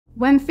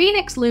When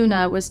Phoenix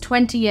Luna was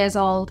 20 years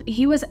old,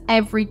 he was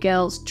every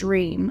girl's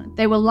dream.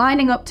 They were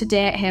lining up to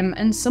date him,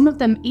 and some of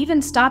them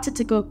even started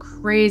to go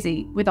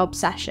crazy with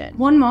obsession.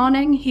 One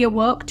morning, he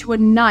awoke to a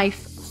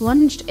knife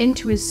plunged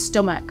into his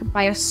stomach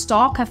by a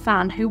stalker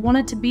fan who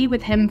wanted to be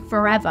with him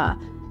forever,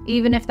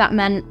 even if that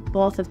meant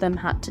both of them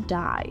had to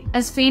die.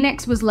 As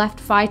Phoenix was left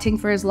fighting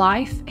for his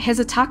life, his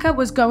attacker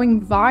was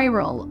going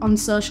viral on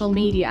social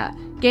media,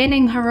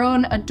 gaining her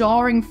own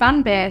adoring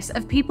fan base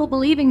of people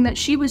believing that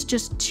she was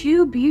just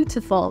too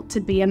beautiful to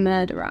be a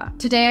murderer.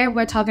 Today,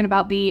 we're talking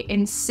about the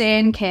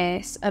insane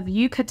case of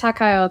Yuka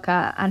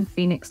Takaoka and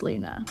Phoenix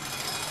Luna.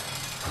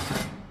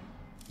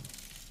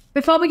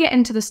 Before we get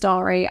into the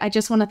story, I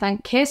just want to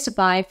thank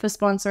Casetify for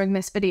sponsoring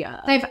this video.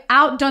 They've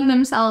outdone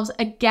themselves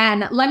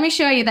again. Let me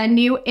show you their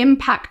new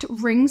Impact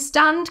ring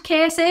stand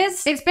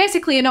cases. It's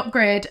basically an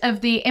upgrade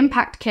of the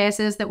Impact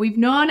cases that we've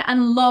known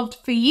and loved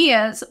for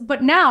years,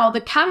 but now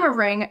the camera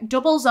ring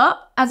doubles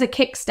up as a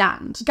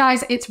kickstand.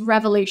 Guys, it's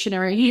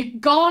revolutionary.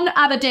 Gone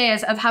are the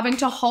days of having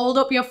to hold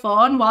up your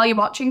phone while you're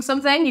watching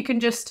something. You can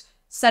just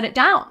set it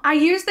down. I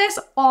use this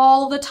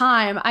all the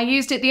time. I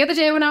used it the other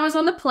day when I was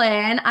on the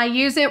plane. I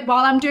use it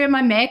while I'm doing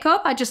my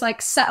makeup. I just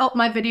like set up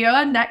my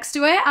video next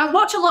to it. I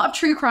watch a lot of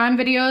true crime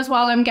videos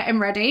while I'm getting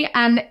ready,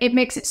 and it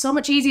makes it so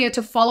much easier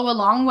to follow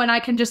along when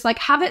I can just like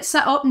have it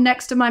set up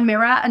next to my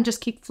mirror and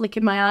just keep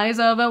flicking my eyes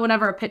over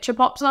whenever a picture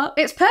pops up.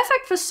 It's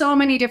perfect for so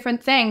many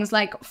different things,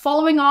 like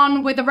following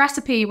on with a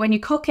recipe when you're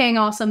cooking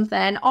or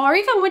something, or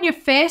even when you're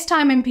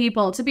FaceTiming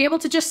people, to be able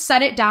to just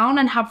set it down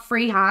and have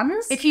free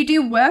hands. If you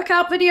do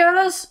workout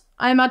videos,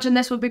 I imagine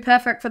this would be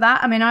perfect for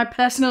that. I mean, I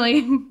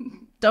personally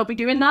don't be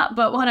doing that,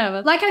 but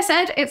whatever. Like I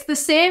said, it's the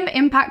same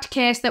Impact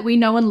case that we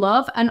know and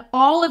love, and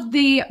all of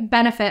the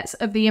benefits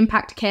of the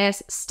Impact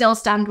case still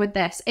stand with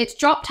this. It's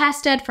drop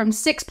tested from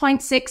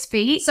 6.6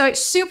 feet, so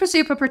it's super,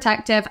 super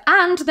protective,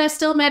 and they're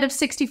still made of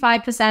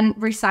 65%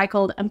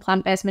 recycled and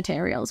plant-based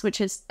materials,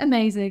 which is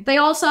amazing. They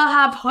also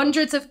have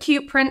hundreds of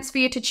cute prints for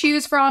you to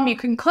choose from. You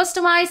can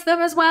customize them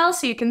as well,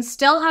 so you can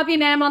still have your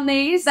name on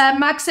these. They're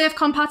MagSafe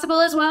compatible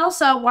as well,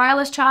 so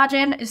wireless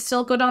charging is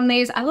still good on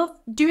these. I love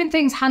doing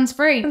things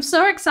hands-free. I'm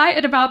so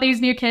excited about these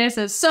new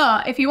cases.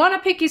 So if you want to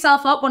pick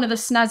yourself up one of the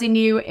snazzy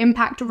new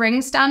Impact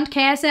ring stand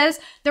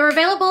cases, they're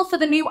available for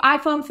the new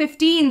iPhone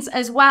 15s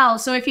as well.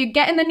 So if you're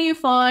getting the new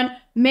phone,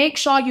 make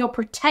sure you're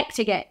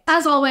protecting it.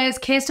 As always,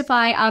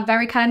 Casetify are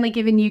very kindly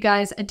giving you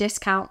guys a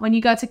discount. When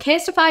you go to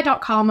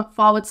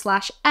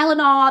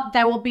casetify.com/Eleanor,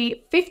 there will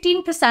be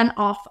 15%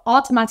 off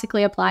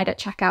automatically applied at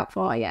checkout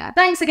for you.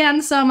 Thanks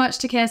again so much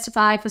to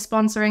Casetify for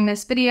sponsoring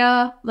this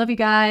video. Love you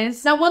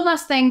guys. Now, one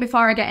last thing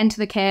before I get into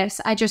the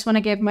case, I just want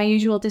to give my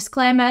usual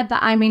disclaimer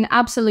that I mean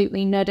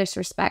absolutely no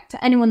disrespect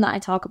to anyone that I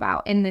talk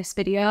about in this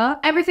video.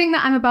 Everything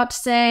that I'm about to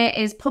say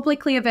is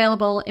publicly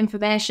available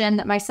information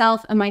that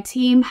myself and my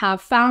team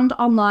have found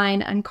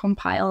online and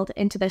compiled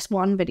into this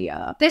one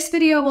video. This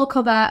video will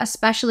cover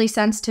especially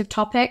sensitive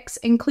topics,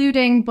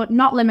 including but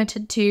not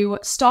limited to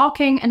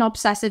stalking and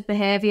obsessive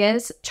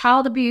behaviors,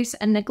 child abuse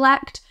and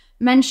neglect,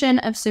 mention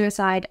of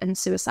suicide and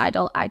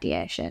suicidal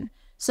ideation.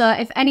 So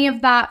if any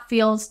of that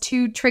feels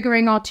too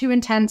triggering or too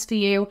intense for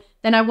you,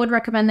 then I would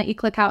recommend that you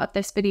click out of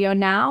this video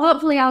now.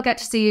 Hopefully I'll get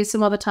to see you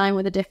some other time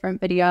with a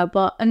different video,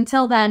 but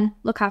until then,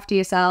 look after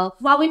yourself.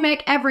 While we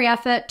make every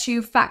effort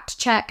to fact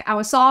check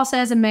our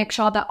sources and make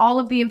sure that all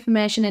of the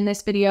information in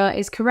this video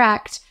is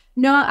correct,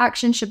 no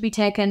action should be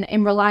taken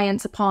in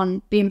reliance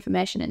upon the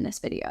information in this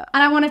video.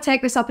 And I want to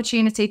take this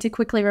opportunity to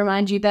quickly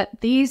remind you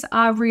that these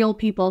are real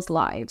people's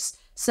lives.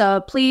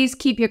 So please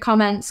keep your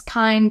comments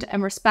kind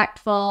and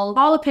respectful.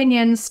 All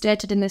opinions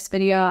stated in this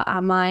video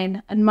are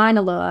mine and mine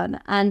alone.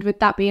 And with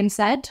that being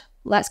said,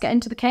 let's get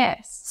into the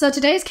case. So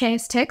today's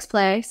case takes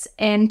place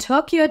in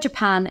Tokyo,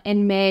 Japan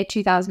in May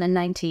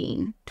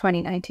 2019.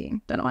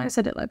 Don't know why I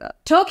said it like that.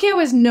 Tokyo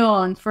is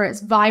known for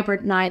its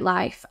vibrant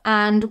nightlife,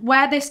 and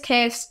where this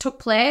case took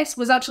place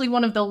was actually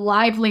one of the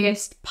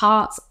liveliest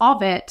parts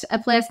of it, a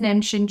place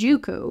named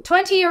Shinjuku.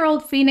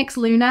 20-year-old Phoenix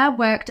Luna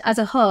worked as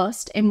a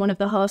host in one of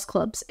the host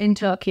clubs in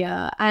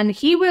Tokyo, and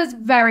he was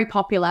very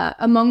popular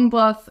among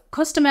both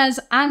customers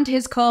and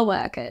his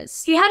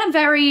co-workers. He had a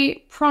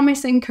very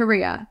promising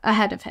career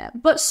ahead of him,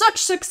 but such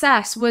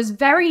success was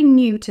very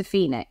new to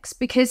Phoenix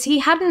because he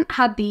hadn't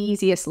had the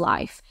easiest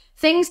life.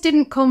 Things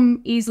didn't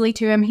come easily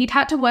to him. He'd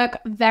had to work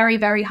very,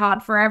 very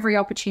hard for every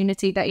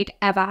opportunity that he'd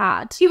ever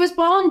had. He was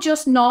born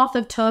just north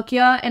of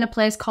Tokyo in a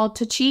place called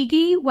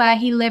Tochigi, where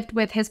he lived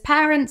with his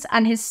parents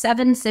and his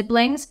seven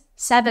siblings,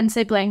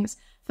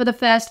 for the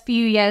first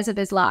few years of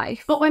his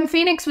life. But when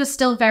Phoenix was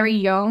still very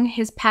young,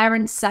 his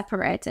parents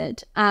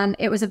separated, and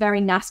it was a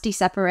very nasty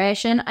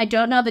separation. I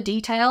don't know the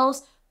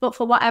details, but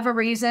for whatever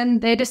reason,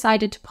 they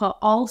decided to put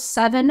all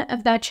 7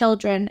 of their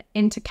children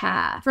into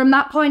care. From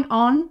that point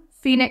on,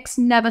 Phoenix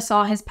never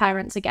saw his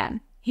parents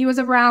again. He was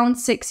around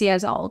 6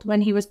 years old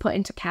when he was put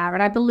into care,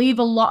 and I believe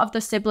a lot of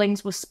the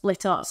siblings were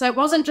split up. So it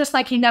wasn't just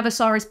like he never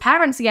saw his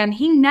parents again,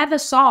 he never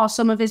saw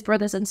some of his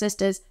brothers and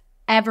sisters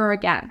ever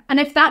again. And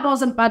if that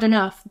wasn't bad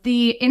enough,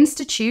 the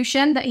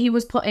institution that he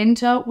was put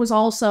into was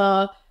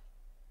also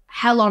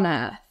hell on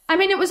earth. I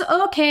mean, it was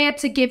okay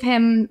to give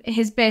him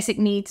his basic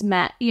needs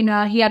met. You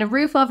know, he had a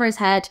roof over his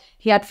head,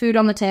 he had food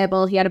on the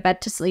table, he had a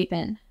bed to sleep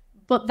in.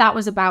 But that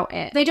was about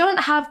it. They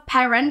don't have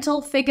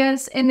parental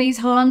figures in these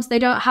homes. They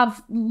don't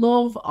have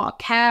love or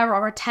care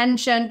or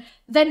attention.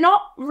 They're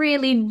not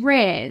really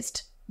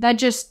raised. They're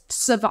just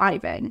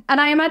surviving. And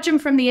I imagine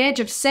from the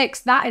age of 6,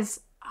 that is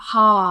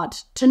hard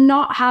to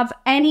not have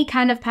any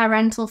kind of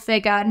parental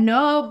figure,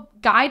 no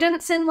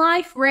guidance in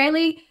life,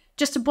 really.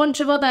 Just a bunch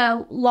of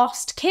other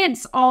lost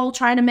kids all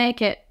trying to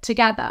make it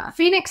together.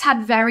 Phoenix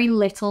had very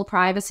little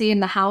privacy in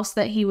the house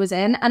that he was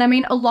in. And I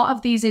mean, a lot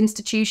of these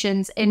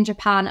institutions in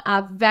Japan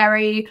are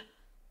very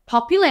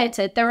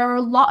populated. There are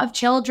a lot of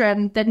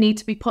children that need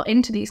to be put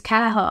into these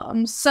care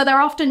homes. So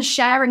they're often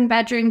sharing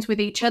bedrooms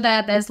with each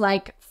other. There's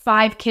like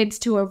 5 kids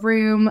to a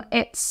room.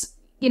 It's,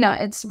 you know,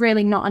 it's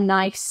really not a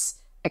nice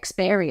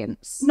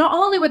experience. Not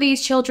only were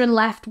these children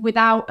left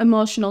without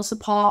emotional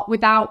support,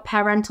 without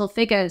parental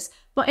figures,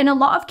 but in a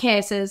lot of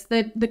cases,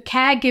 the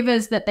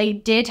caregivers that they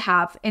did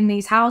have in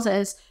these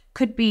houses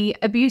could be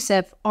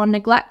abusive or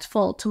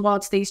neglectful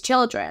towards these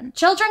children.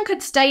 Children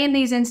could stay in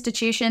these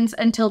institutions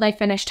until they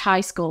finished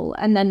high school,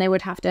 and then they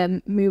would have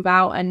to move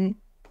out and,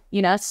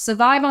 you know,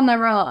 survive on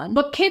their own.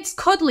 But kids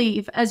could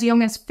leave as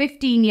young as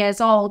 15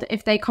 years old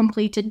if they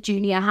completed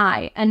junior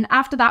high. And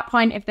after that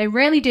point, if they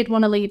really did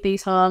want to leave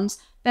these homes,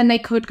 then they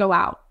could go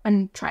out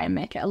and try and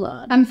make it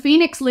alone. And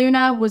Phoenix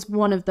Luna was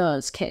one of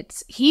those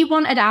kids. He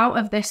wanted out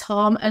of this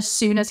home as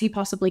soon as he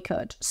possibly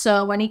could.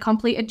 So when he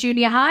completed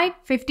junior high,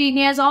 15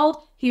 years old,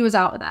 he was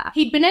out of there.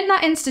 He'd been in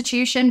that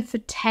institution for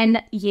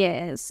 10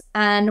 years.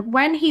 And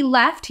when he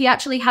left, he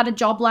actually had a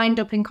job lined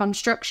up in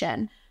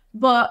construction.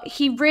 But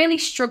he really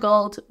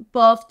struggled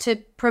both to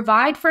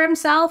provide for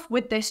himself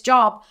with this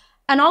job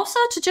and also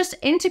to just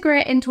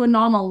integrate into a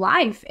normal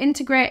life,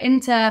 integrate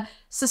into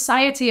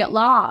society at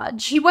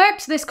large. He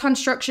worked this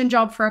construction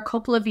job for a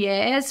couple of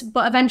years,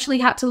 but eventually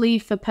had to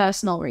leave for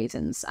personal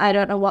reasons. I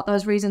don't know what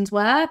those reasons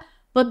were,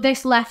 but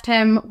this left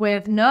him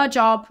with no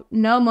job,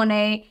 no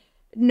money,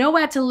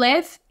 nowhere to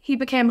live. He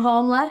became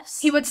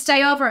homeless. He would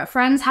stay over at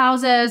friends'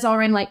 houses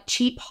or in like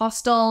cheap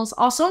hostels,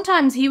 or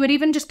sometimes he would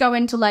even just go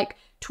into like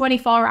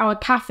 24-hour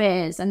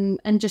cafes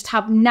and just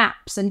have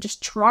naps and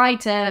just try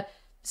to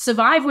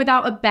survive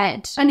without a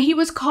bed. And he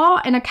was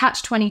caught in a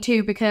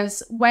catch-22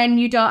 because when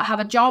you don't have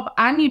a job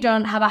and you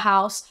don't have a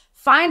house,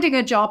 finding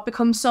a job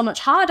becomes so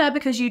much harder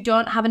because you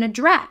don't have an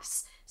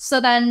address.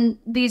 So then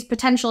these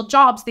potential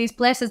jobs, these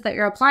places that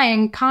you're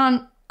applying,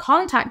 can't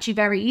contact you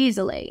very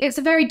easily. It's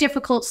a very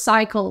difficult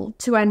cycle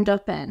to end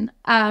up in.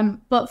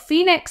 But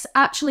Phoenix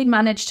actually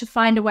managed to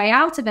find a way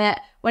out of it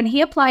when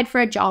he applied for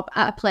a job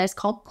at a place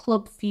called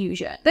Club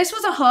Fusion. This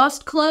was a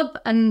host club,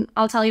 and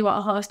I'll tell you what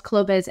a host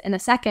club is in a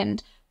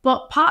second.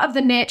 But part of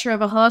the nature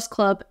of a host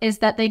club is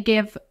that they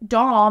give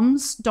dorm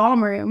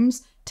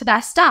rooms, to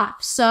their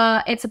staff.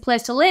 So it's a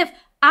place to live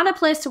and a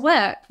place to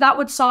work. That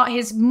would sort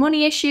his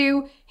money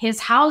issue,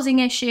 his housing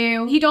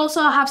issue. He'd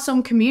also have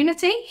some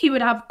community. He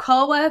would have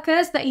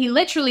co-workers that he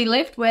literally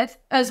lived with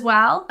as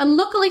well. And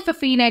luckily for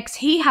Phoenix,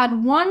 he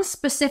had one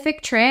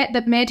specific trait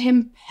that made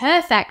him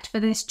perfect for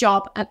this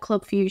job at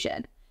Club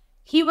Fusion.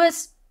 He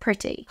was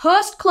pretty.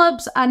 Host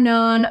clubs are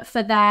known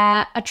for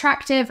their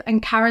attractive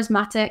and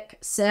charismatic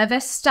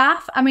service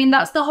staff. I mean,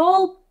 that's the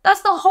whole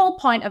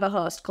point of a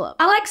host club.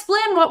 I'll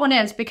explain what one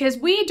is because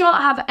we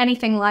don't have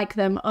anything like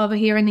them over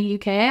here in the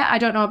UK. I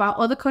don't know about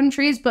other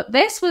countries, but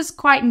this was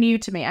quite new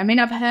to me. I mean,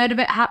 I've heard of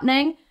it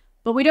happening,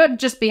 but we don't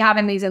just be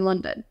having these in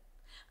London.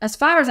 As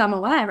far as I'm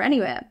aware,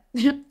 anyway.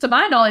 To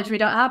my knowledge, we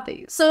don't have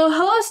these. So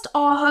host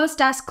or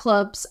hostess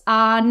clubs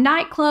are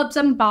nightclubs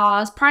and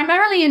bars.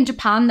 Primarily in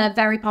Japan, they're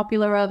very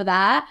popular over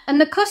there. And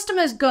the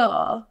customers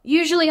go,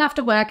 usually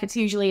after work, it's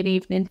usually an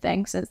evening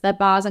thing since they're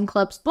bars and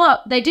clubs,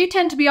 but they do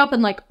tend to be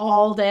open like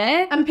all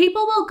day. And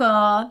people will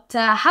go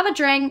to have a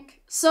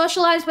drink,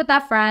 socialize with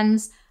their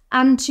friends,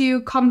 and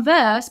to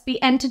converse,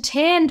 be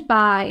entertained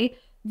by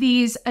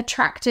these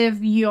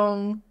attractive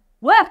young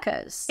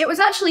workers. It was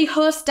actually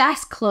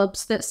hostess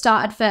clubs that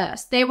started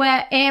first. They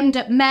were aimed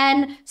at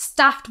men,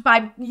 staffed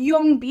by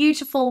young,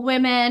 beautiful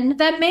women.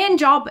 Their main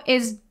job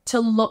is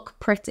to look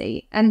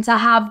pretty and to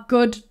have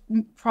good,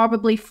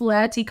 probably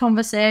flirty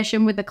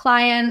conversation with the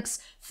clients,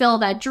 fill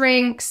their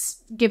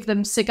drinks, give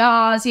them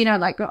cigars, you know,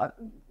 like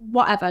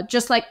whatever.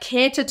 Just like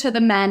cater to the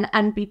men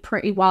and be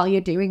pretty while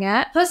you're doing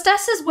it.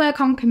 Hostesses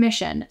work on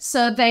commission,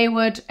 so they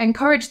would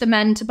encourage the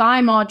men to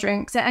buy more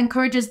drinks. It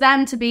encourages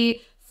them to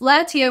be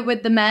flirtier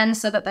with the men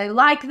so that they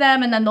like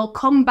them and then they'll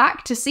come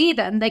back to see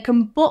them. They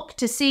can book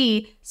to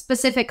see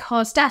specific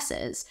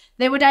hostesses.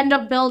 They would end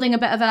up building a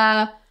bit of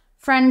a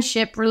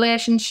friendship,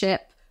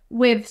 relationship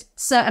with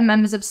certain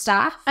members of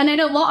staff. And in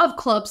a lot of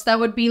clubs, there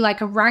would be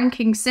like a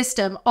ranking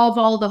system of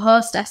all the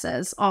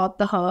hostesses or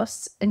the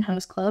hosts in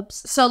host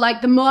clubs. So like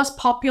the most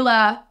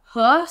popular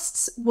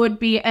hosts would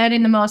be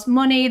earning the most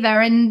money,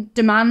 they're in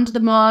demand the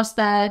most,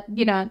 they're,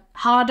 you know,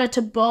 harder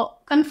to book.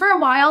 And for a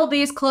while,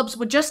 these clubs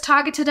were just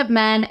targeted at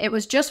men, it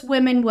was just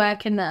women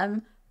working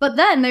them. But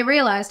then they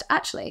realized,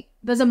 actually,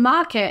 there's a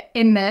market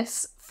in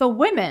this for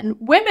women,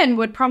 women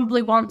would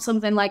probably want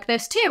something like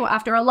this too.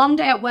 After a long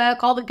day at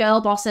work, all the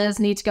girl bosses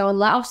need to go and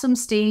let off some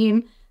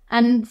steam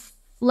and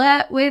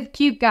flirt with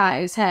cute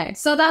guys, hey.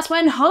 So that's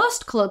when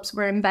host clubs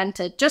were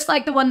invented, just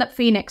like the one that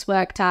Phoenix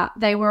worked at.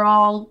 They were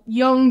all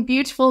young,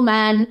 beautiful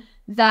men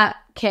that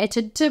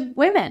catered to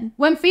women.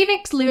 When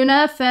Phoenix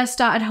Luna first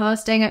started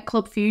hosting at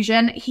Club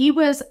Fusion, he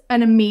was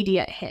an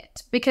immediate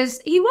hit because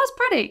he was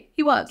pretty.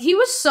 He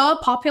was so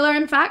popular,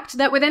 in fact,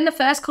 that within the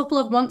first couple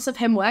of months of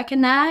him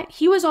working there,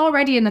 he was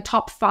already in the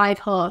top 5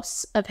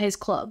 hosts of his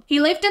club. He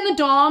lived in the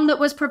dorm that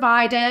was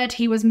provided.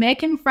 He was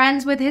making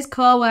friends with his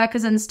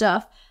co-workers and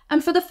stuff.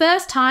 And for the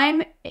first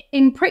time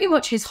in pretty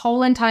much his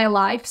whole entire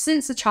life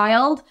since a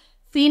child,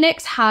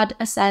 Phoenix had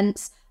a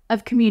sense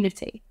of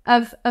community,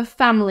 of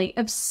family,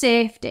 of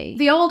safety.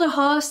 The older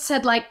hosts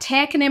had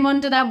taken him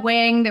under their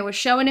wing. They were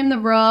showing him the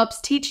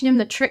ropes, teaching him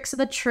the tricks of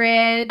the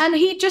trade. And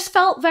he just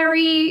felt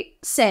very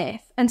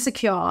safe and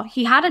secure.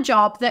 He had a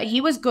job that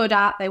he was good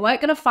at. They weren't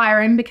going to fire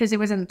him because he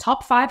was in the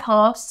top 5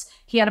 hosts.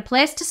 He had a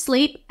place to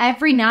sleep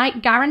every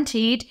night,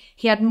 guaranteed.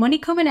 He had money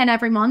coming in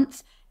every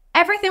month.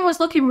 Everything was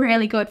looking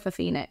really good for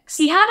Phoenix.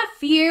 He had a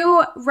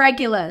few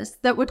regulars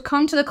that would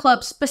come to the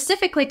club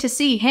specifically to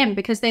see him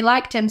because they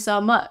liked him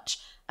so much.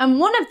 And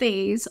one of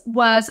these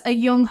was a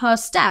young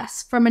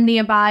hostess from a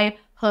nearby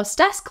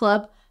hostess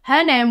club.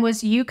 Her name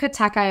was Yuka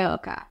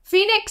Takaoka.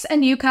 Phoenix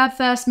and Yuka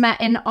first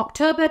met in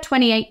October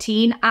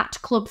 2018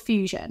 at Club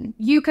Fusion.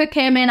 Yuka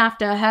came in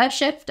after her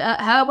shift at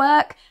her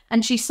work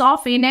and she saw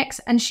Phoenix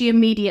and she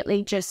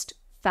immediately just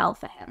fell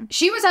for him.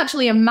 She was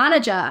actually a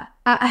manager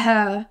at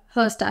her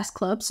hostess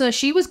club, so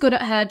she was good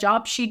at her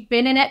job. She'd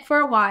been in it for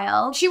a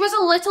while. She was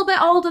a little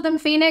bit older than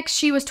Phoenix.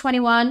 She was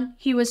 21,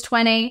 he was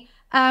 20.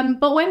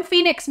 But when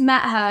Phoenix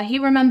met her, he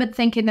remembered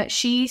thinking that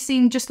she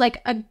seemed just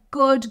like a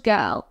good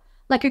girl,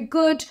 like a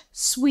good,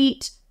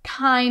 sweet,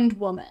 kind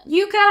woman.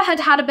 Yuka had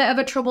had a bit of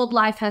a troubled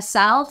life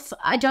herself.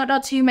 I don't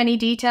know too many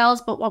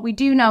details, but what we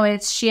do know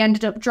is she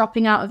ended up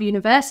dropping out of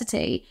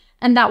university,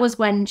 and that was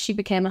when she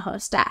became a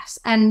hostess,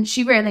 and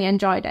she really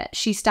enjoyed it.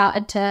 She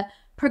started to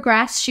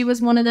progress. She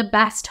was one of the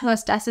best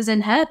hostesses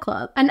in her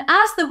club. And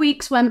as the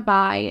weeks went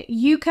by,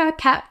 Yuka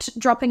kept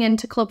dropping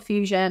into Club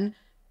Fusion,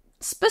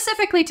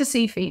 specifically to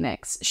see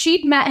Phoenix.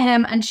 She'd met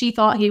him and she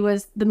thought he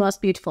was the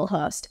most beautiful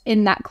host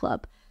in that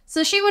club.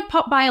 So she would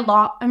pop by a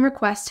lot and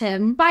request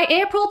him. By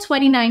April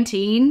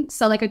 2019,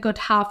 so a good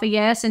half a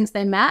year since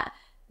they met,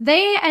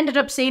 they ended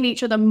up seeing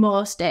each other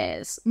most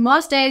days.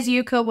 Most days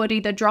Yuka would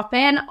either drop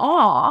in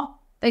or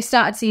they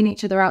started seeing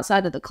each other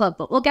outside of the club,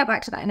 but we'll get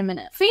back to that in a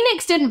minute.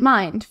 Phoenix didn't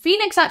mind.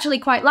 Phoenix actually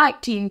quite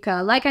liked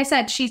Yuka. Like I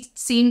said, she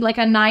seemed like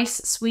a nice,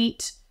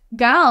 sweet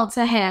girl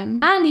to him,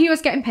 and he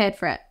was getting paid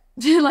for it.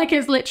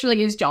 It's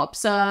literally his job,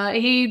 so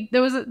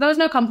there was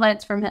no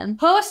complaints from him.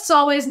 Hosts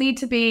always need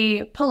to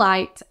be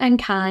polite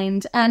and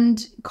kind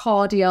and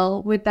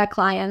cordial with their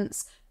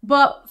clients,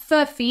 but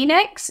for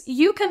Phoenix,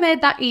 Yuka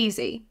made that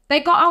easy. They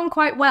got on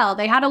quite well.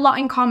 They had a lot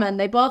in common.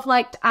 They both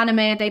liked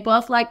anime. They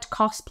both liked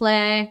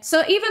cosplay.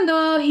 So even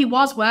though he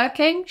was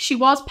working, she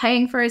was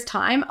paying for his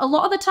time, a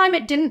lot of the time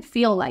it didn't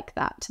feel like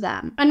that to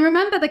them. And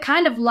remember, the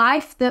kind of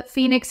life that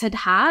Phoenix had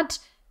had,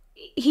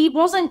 he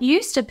wasn't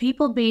used to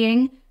people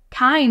being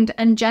kind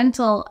and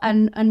gentle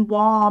and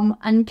warm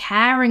and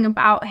caring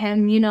about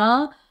him, you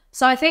know?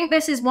 So I think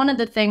this is one of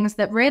the things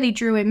that really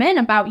drew him in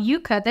about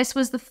Yuka. This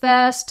was the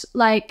first,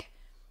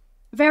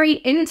 very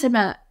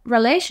intimate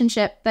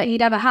relationship that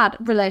he'd ever had.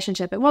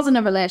 Relationship. It wasn't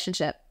a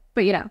relationship,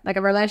 but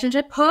a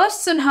relationship.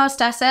 Hosts and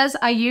hostesses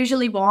are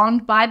usually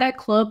warned by their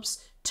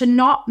clubs to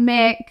not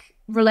make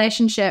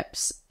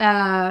relationships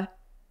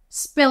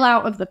spill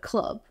out of the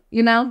club.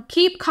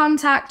 Keep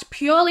contact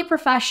purely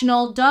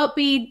professional. Don't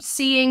be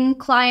seeing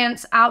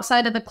clients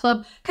outside of the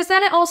club, because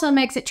then it also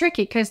makes it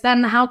tricky, because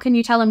then how can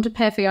you tell them to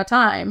pay for your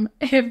time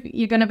if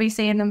you're going to be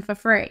seeing them for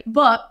free?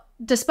 But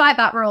despite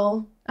that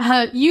rule,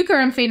 Yuka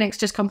and Phoenix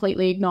just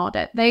completely ignored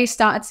it. They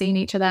started seeing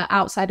each other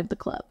outside of the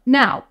club.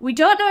 Now, we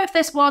don't know if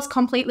this was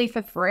completely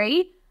for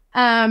free.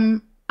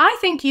 I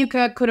think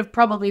Yuka could have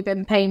probably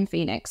been paying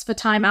Phoenix for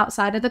time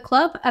outside of the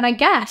club, and I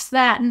guess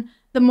then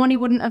the money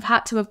wouldn't have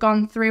had to have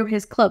gone through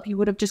his club. He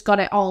would have just got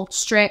it all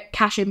straight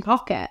cash in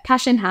pocket.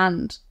 Cash in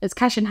hand. It's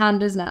cash in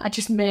hand, isn't it? I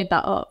just made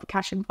that up.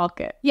 Cash in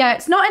pocket. Yeah,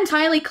 it's not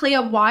entirely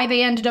clear why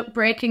they ended up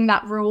breaking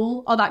that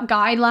rule or that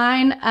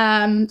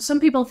guideline.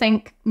 Some people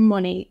think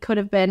money could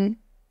have been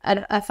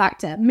a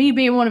factor. Me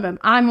being one of them.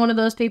 I'm one of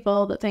those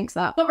people that thinks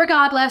that. But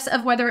regardless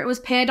of whether it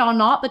was paid or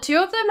not, the two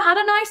of them had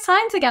a nice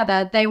time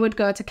together. They would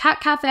go to cat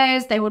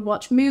cafes, they would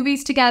watch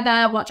movies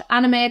together, watch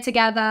anime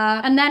together.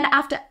 And then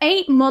after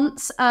 8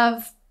 months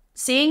of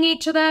seeing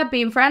each other,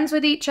 being friends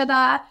with each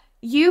other,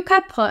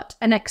 Yuka put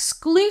an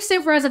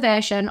exclusive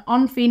reservation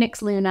on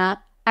Phoenix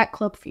Luna at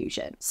Club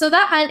Fusion. So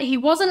that meant he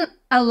wasn't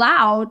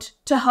allowed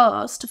to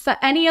host for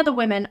any other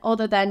women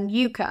other than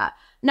Yuka.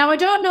 Now, I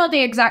don't know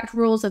the exact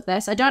rules of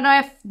this. I don't know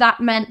if that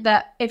meant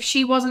that if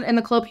she wasn't in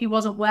the club, he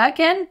wasn't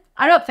working.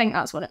 I don't think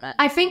that's what it meant.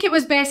 I think it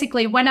was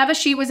basically whenever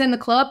she was in the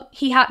club,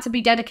 he had to be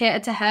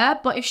dedicated to her.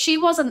 But if she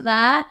wasn't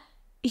there,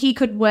 he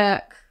could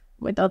work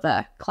with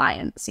other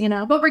clients, you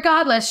know? But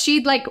regardless,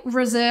 she'd like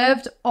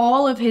reserved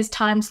all of his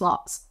time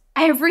slots,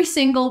 every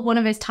single one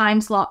of his time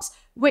slots,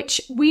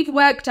 which we've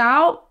worked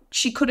out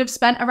she could have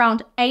spent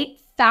around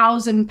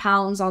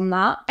 £8,000 on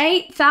that.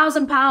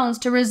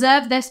 £8,000 to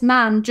reserve this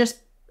man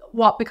just,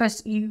 what,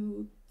 because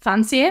you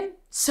fancy him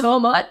so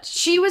much?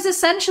 She was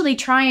essentially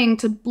trying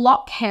to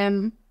block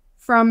him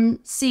from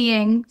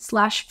seeing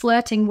 /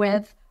 flirting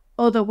with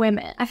other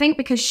women. I think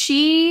because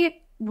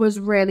she was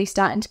really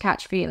starting to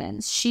catch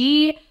feelings.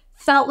 She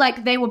felt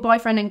like they were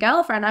boyfriend and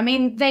girlfriend. I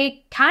mean,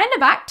 they kind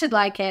of acted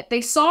like it.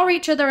 They saw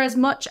each other as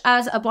much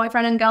as a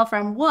boyfriend and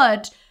girlfriend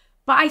would,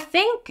 but I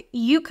think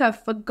Yuka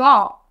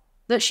forgot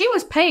that she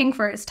was paying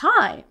for his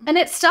time. And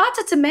it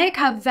started to make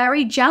her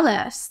very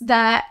jealous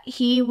that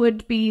he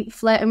would be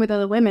flirting with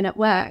other women at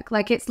work.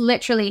 Like, it's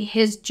literally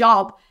his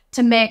job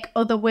to make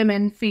other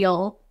women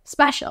feel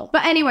special.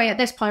 But anyway, at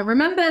this point,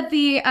 remember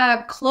the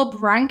club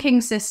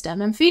ranking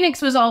system, and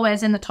Phoenix was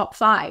always in the top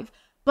 5.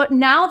 But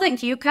now that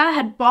Yuka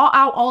had bought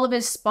out all of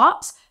his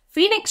spots,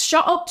 Phoenix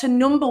shot up to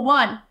number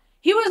 1.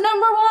 He was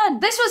number 1.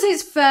 This was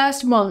his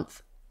first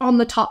month on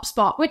the top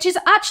spot, which is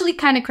actually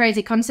kind of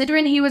crazy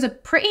considering he was a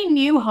pretty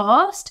new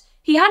host.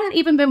 He hadn't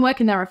even been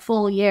working there a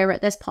full year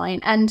at this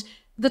point, and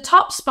the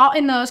top spot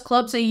in those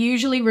clubs are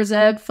usually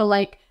reserved for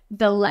like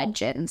the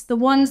legends, the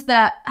ones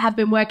that have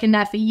been working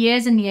there for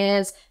years and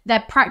years.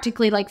 They're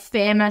practically like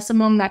famous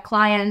among their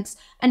clients.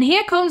 And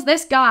here comes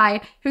this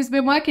guy who's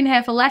been working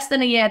here for less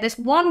than a year. This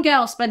one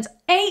girl spends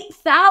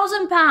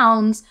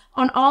 £8,000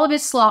 on all of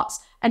his slots,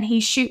 and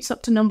he shoots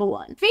up to number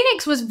 1.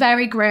 Phoenix was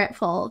very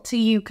grateful to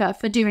Yuka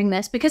for doing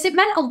this because it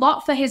meant a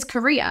lot for his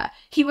career.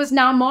 He was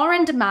now more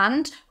in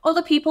demand.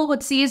 Other people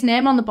would see his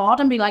name on the board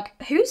and be like,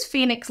 who's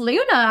Phoenix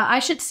Luna? I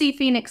should see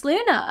Phoenix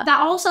Luna. That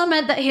also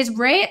meant that his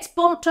rates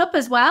bumped up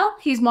as well.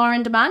 He's more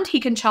in demand. He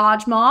can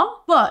charge more.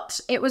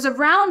 But it was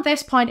around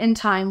this point in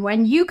time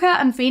when Yuka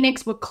and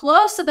Phoenix were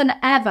closer than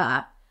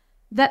ever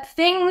that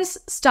things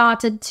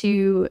started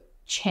to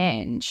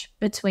change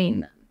between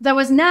them. There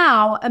was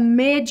now a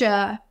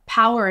major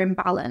power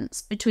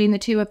imbalance between the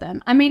two of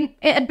them. I mean,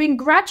 it had been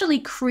gradually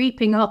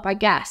creeping up, I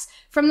guess.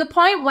 From the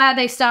point where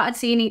they started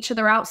seeing each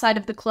other outside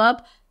of the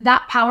club,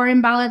 that power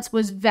imbalance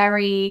was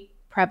very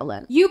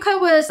prevalent. Yuka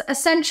was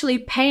essentially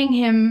paying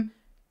him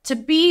to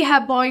be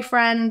her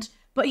boyfriend,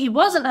 but he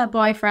wasn't her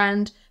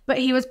boyfriend, but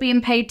he was being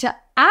paid to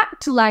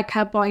act like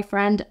her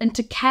boyfriend and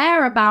to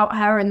care about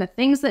her and the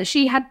things that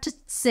she had to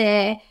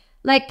say.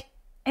 Like,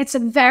 it's a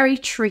very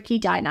tricky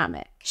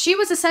dynamic. She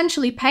was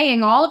essentially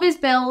paying all of his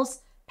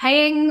bills,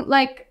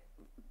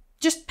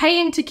 just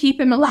paying to keep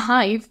him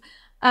alive,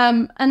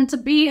 and to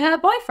be her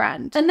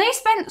boyfriend. And they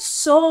spent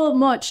so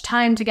much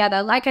time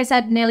together. Like I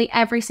said, nearly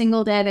every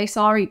single day they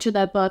saw each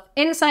other, both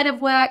inside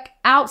of work,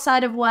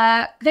 outside of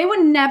work. They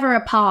were never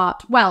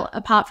apart. Well,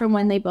 apart from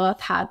when they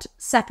both had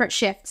separate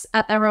shifts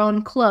at their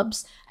own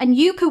clubs. And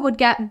Yuka would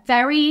get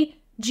very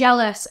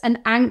jealous and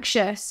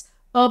anxious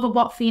over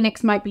what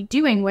Phoenix might be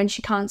doing when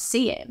she can't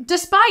see him.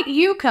 Despite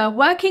Yuka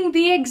working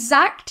the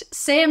exact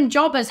same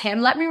job as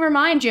him, let me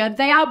remind you,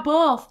 they are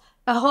both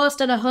a host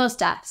and a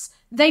hostess.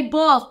 They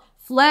both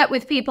flirt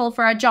with people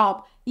for a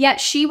job, yet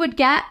she would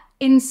get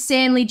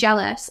insanely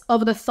jealous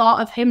over the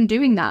thought of him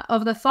doing that,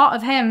 over the thought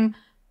of him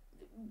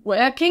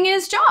working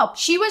his job.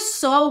 She was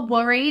so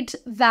worried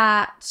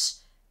that,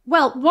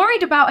 well,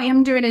 worried about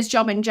him doing his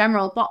job in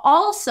general, but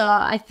also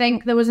I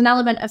think there was an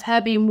element of her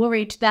being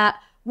worried that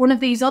one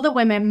of these other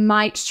women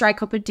might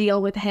strike up a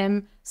deal with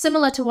him,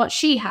 similar to what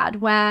she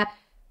had, where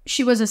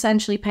she was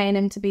essentially paying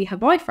him to be her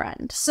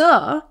boyfriend.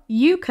 So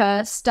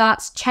Yuka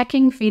starts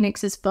checking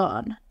Phoenix's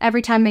phone.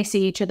 Every time they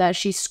see each other,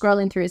 she's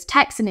scrolling through his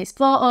texts and his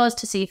photos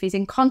to see if he's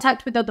in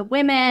contact with other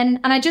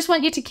women. And I just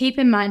want you to keep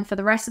in mind for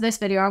the rest of this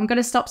video, I'm going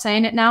to stop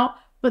saying it now,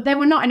 but they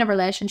were not in a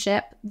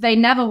relationship. They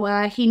never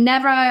were. He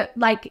never,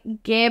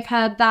 gave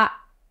her that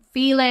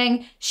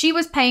feeling. She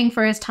was paying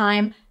for his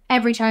time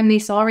every time they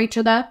saw each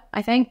other,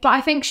 I think. But I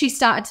think she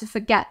started to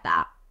forget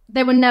that.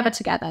 They were never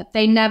together.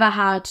 They never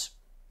had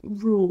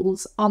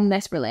rules on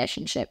this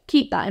relationship.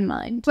 Keep that in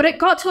mind. But it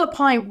got to a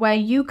point where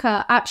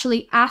Yuka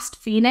actually asked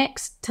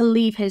Phoenix to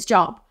leave his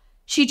job.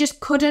 She just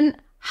couldn't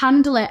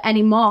handle it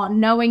anymore,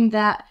 knowing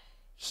that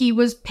he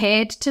was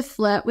paid to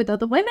flirt with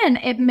other women.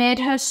 It made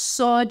her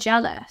so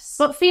jealous.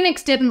 But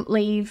Phoenix didn't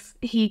leave.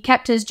 He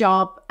kept his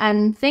job,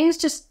 and things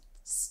just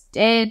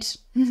stayed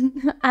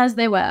as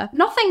they were.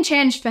 Nothing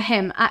changed for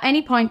him at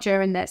any point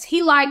during this.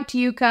 He liked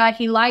Yuka.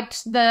 He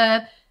liked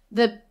the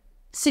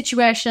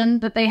situation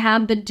that they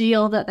had, the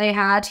deal that they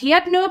had. He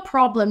had no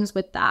problems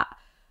with that.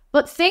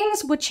 But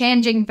things were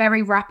changing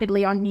very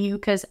rapidly on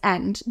Yuka's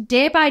end.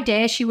 Day by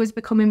day, she was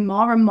becoming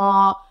more and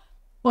more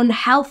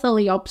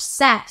unhealthily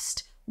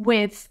obsessed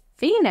with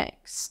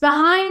Phoenix.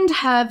 Behind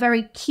her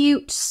very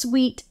cute,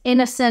 sweet,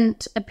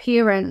 innocent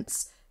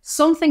appearance,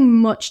 something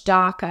much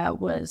darker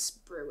was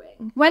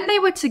brewing. When they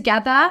were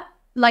together,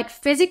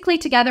 physically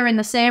together in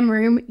the same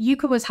room,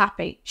 Yuka was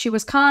happy. She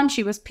was calm,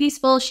 she was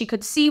peaceful, she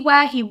could see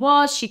where he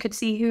was, she could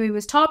see who he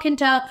was talking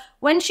to.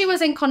 When she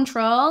was in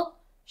control,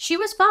 she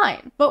was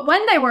fine. But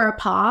when they were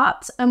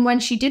apart and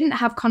when she didn't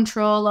have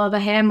control over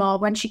him or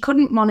when she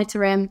couldn't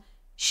monitor him,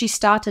 she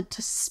started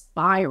to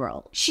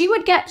spiral. She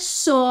would get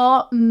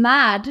so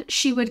mad.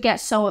 She would get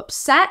so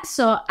upset,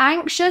 so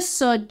anxious,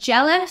 so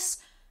jealous.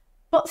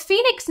 But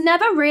Phoenix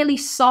never really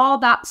saw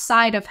that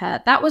side of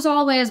her. That was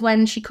always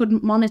when she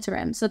couldn't monitor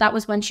him. So that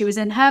was when she was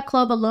in her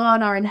club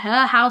alone or in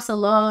her house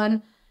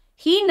alone.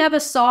 He never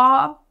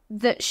saw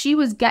that she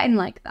was getting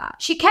like that.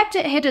 She kept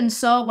it hidden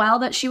so well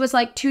that she was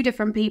like two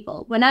different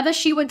people. Whenever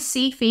she would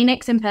see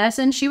Phoenix in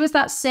person, she was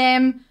that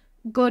same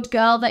good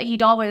girl that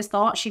he'd always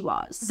thought she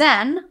was.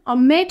 Then,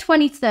 on May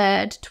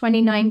 23rd,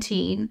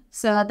 2019,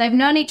 so they've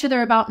known each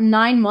other about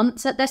 9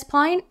 months at this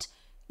point,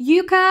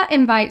 Yuka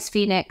invites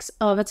Phoenix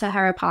over to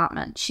her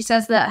apartment. She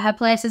says that her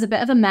place is a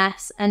bit of a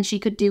mess and she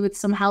could do with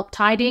some help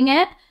tidying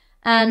it,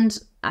 and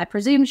I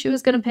presume she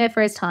was going to pay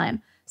for his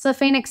time. So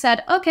Phoenix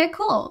said, okay,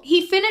 cool.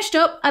 He finished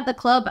up at the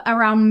club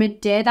around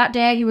midday that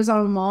day. He was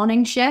on a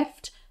morning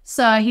shift,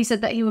 so he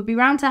said that he would be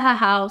round to her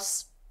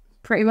house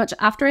pretty much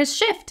after his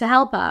shift to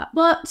help her.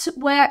 But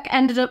work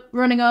ended up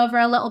running over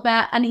a little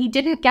bit, and he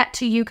didn't get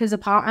to Yuka's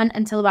apartment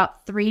until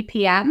about 3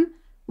 p.m,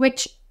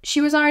 which she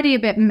was already a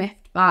bit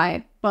miffed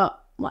by,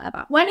 but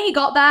whatever. When he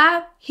got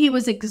there, he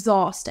was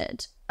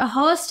exhausted.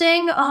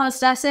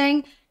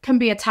 Hostessing can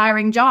be a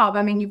tiring job.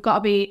 I mean, you've got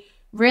to be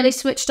really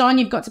switched on.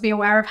 You've got to be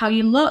aware of how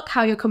you look,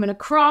 how you're coming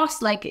across.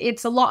 Like,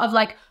 it's a lot of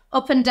like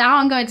up and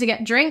down, going to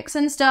get drinks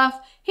and stuff.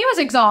 He was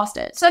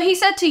exhausted. So he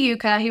said to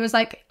Yuka, he was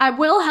like, I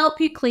will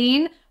help you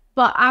clean,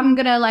 but I'm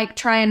gonna like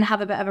try and have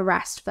a bit of a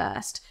rest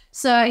first.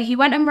 So he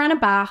went and ran a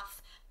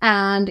bath,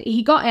 and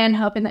he got in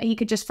hoping that he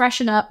could just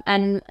freshen up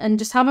and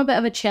just have a bit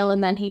of a chill,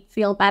 and then he'd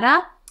feel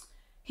better.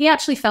 He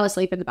actually fell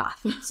asleep in the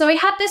bath. So he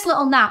had this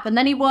little nap, and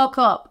then he woke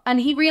up and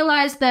he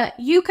realized that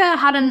Yuka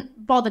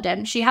hadn't bothered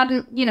him. She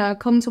hadn't, you know,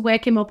 come to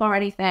wake him up or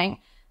anything.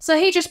 So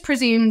he just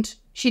presumed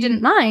she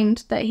didn't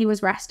mind that he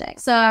was resting.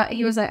 So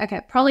he was like, okay,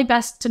 probably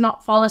best to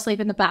not fall asleep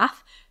in the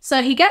bath.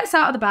 So he gets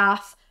out of the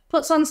bath,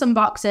 puts on some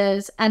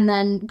boxers, and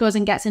then goes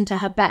and gets into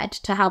her bed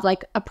to have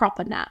like a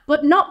proper nap.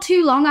 But not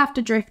too long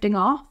after drifting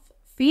off,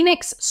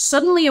 Phoenix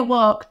suddenly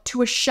awoke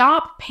to a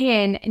sharp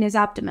pain in his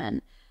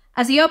abdomen.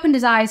 As he opened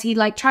his eyes, he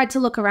like tried to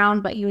look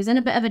around, but he was in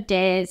a bit of a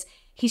daze.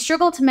 He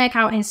struggled to make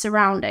out his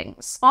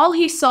surroundings. All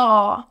he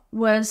saw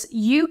was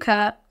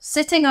Yuka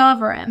sitting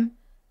over him.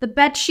 The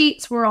bed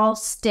sheets were all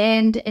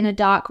stained in a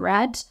dark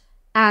red,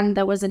 and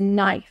there was a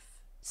knife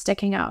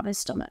sticking out of his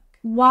stomach.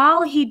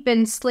 While he'd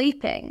been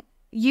sleeping,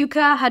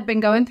 Yuka had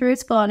been going through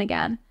his phone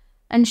again,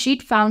 and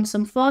she'd found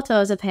some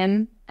photos of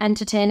him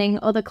entertaining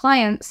other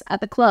clients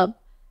at the club,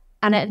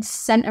 and it had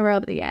sent her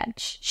over the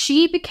edge.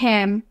 She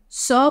became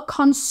so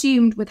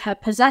consumed with her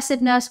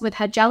possessiveness, with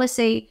her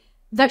jealousy,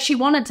 that she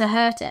wanted to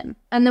hurt him.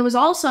 And there was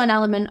also an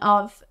element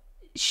of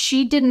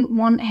she didn't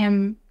want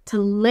him to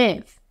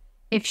live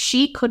if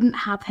she couldn't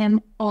have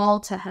him all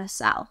to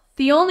herself.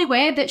 The only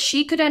way that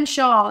she could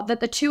ensure that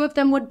the two of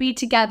them would be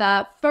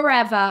together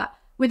forever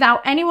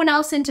without anyone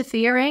else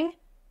interfering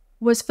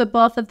was for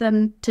both of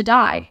them to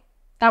die.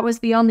 That was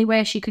the only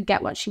way she could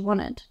get what she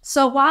wanted.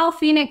 So while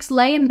Phoenix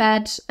lay in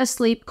bed,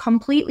 asleep,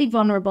 completely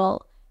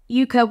vulnerable,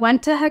 Yuka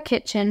went to her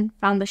kitchen,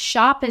 found the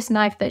sharpest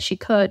knife that she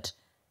could,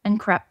 and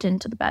crept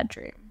into the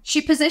bedroom.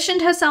 She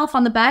positioned herself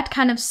on the bed,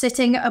 kind of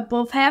sitting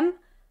above him,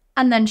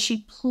 and then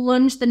she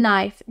plunged the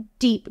knife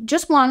deep,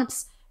 just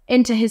once,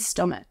 into his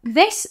stomach.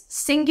 This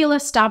singular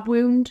stab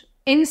wound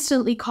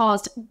instantly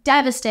caused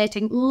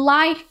devastating,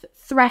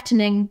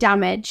 life-threatening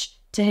damage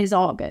to his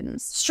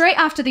organs. Straight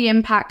after the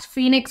impact,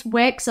 Phoenix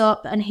wakes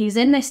up and he's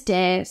in this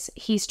daze.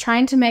 He's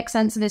trying to make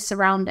sense of his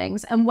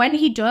surroundings. And when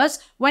he does,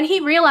 when he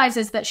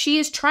realizes that she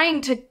is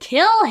trying to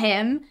kill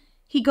him,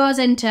 he goes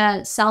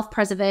into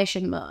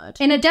self-preservation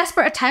mode. In a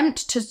desperate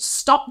attempt to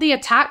stop the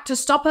attack, to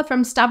stop her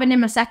from stabbing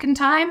him a second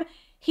time,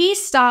 he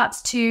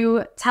starts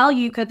to tell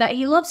Yuka that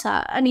he loves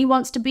her and he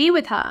wants to be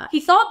with her.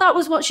 He thought that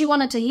was what she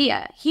wanted to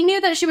hear. He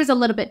knew that she was a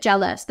little bit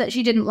jealous, that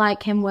she didn't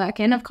like him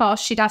working. Of course,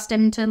 she'd asked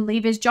him to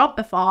leave his job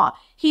before.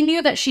 He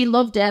knew that she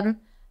loved him,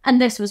 and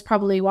this was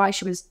probably why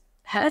she was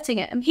hurting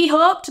him. He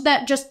hoped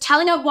that just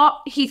telling her what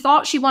he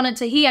thought she wanted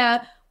to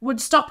hear would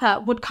stop her,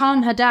 would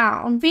calm her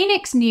down.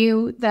 Phoenix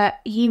knew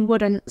that he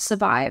wouldn't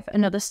survive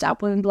another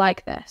stab wound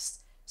like this.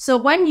 So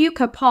when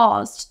Yuka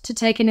paused to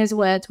take in his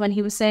words when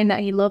he was saying that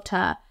he loved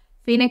her,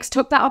 Phoenix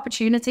took that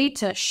opportunity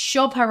to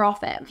shove her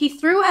off him. He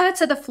threw her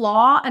to the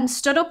floor and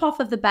stood up off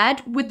of the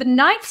bed with the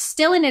knife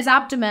still in his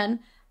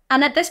abdomen,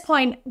 and at this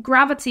point,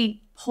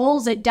 gravity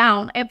pulls it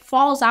down. It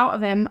falls out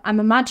of him. I'm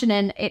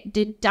imagining it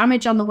did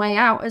damage on the way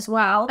out as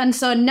well. And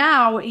so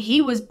now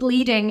he was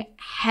bleeding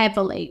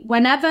heavily.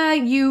 Whenever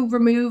you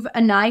remove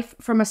a knife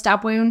from a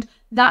stab wound,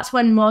 that's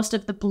when most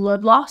of the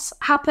blood loss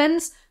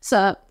happens.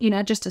 So, you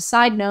know, just a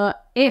side note,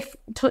 if,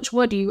 touch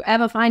wood, you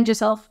ever find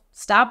yourself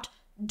stabbed,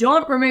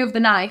 don't remove the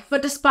knife.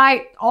 But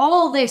despite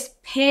all this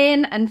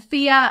pain and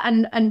fear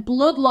and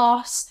blood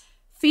loss,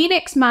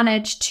 Phoenix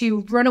managed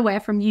to run away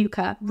from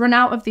Yuka, run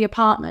out of the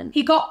apartment.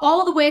 He got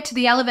all the way to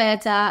the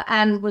elevator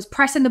and was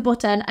pressing the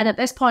button, and at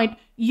this point,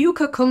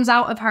 Yuka comes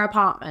out of her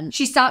apartment.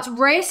 She starts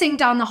racing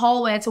down the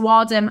hallway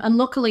towards him, and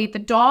luckily the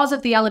doors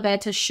of the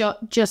elevator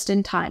shut just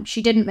in time.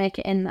 She didn't make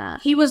it in there.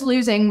 He was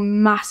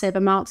losing massive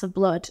amounts of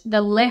blood.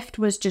 The lift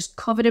was just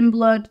covered in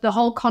blood. The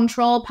whole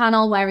control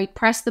panel where he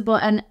pressed the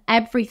button,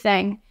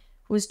 everything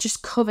was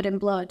just covered in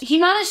blood. He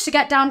managed to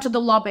get down to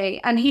the lobby,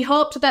 and he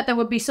hoped that there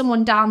would be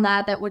someone down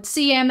there that would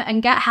see him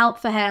and get help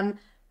for him.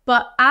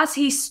 But as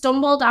he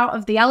stumbled out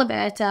of the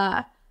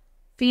elevator,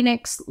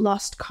 Phoenix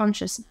lost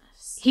consciousness.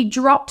 He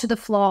dropped to the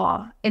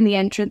floor in the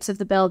entrance of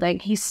the building.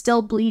 He's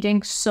still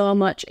bleeding so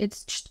much,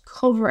 it's just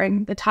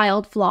covering the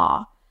tiled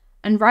floor.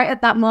 And right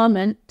at that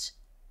moment,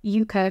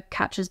 Yuka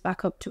catches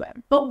back up to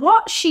him. But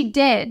what she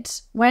did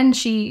when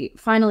she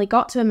finally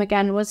got to him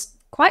again was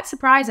quite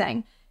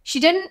surprising. She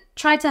didn't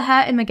try to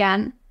hurt him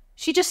again.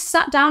 She just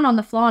sat down on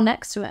the floor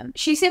next to him.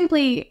 She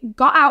simply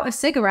got out a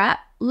cigarette,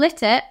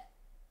 lit it,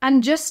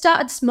 and just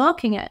started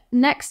smoking it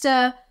next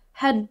to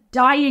her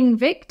dying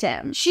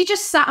victim. She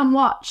just sat and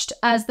watched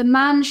as the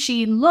man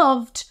she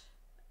loved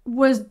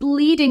was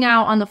bleeding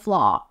out on the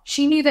floor.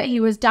 She knew that he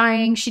was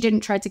dying. She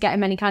didn't try to get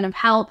him any kind of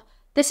help.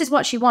 This is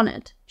what she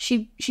wanted.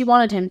 She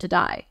wanted him to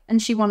die,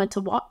 and she wanted to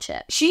watch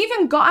it. She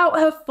even got out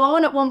her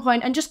phone at one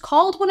point and just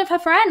called one of her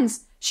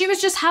friends. She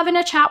was just having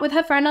a chat with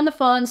her friend on the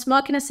phone,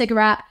 smoking a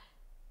cigarette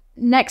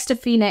next to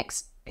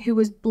Phoenix, who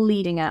was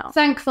bleeding out.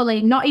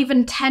 Thankfully, not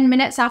even 10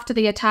 minutes after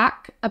the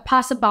attack, a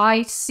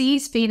passerby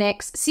sees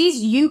Phoenix,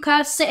 sees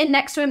Yuka sitting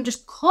next to him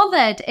just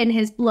covered in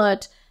his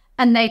blood,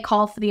 and they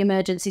call for the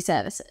emergency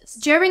services.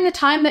 During the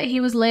time that he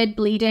was laid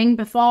bleeding,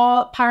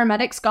 before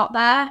paramedics got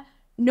there,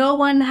 no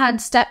one had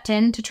stepped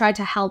in to try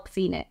to help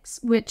Phoenix,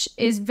 which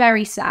is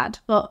very sad.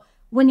 But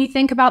when you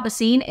think about the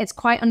scene, it's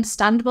quite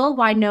understandable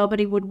why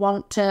nobody would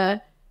want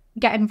to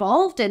get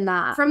involved in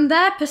that. From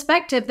their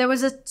perspective, there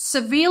was a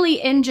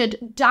severely injured,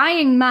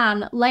 dying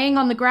man laying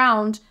on the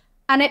ground,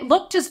 and it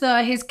looked as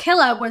though his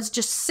killer was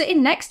just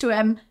sitting next to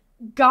him,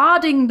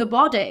 guarding the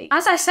body.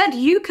 As I said,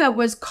 Yuka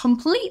was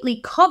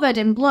completely covered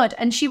in blood,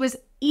 and she was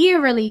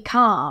eerily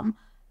calm.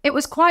 It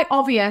was quite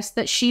obvious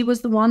that she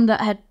was the one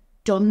that had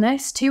done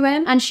this to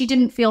him, and she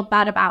didn't feel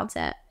bad about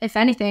it. If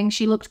anything,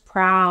 she looked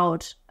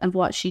proud of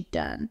what she'd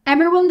done.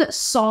 Everyone that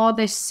saw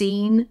this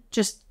scene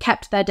just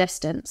kept their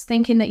distance,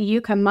 thinking that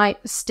Yuka might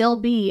still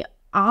be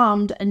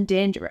armed and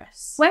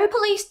dangerous. When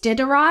police did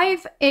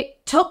arrive,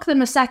 it took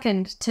them a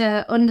second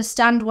to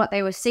understand what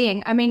they were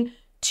seeing. I mean,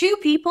 two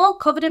people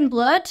covered in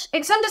blood,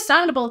 it's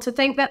understandable to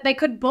think that they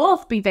could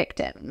both be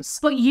victims.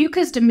 But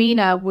Yuka's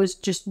demeanor was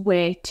just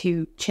way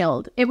too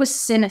chilled. It was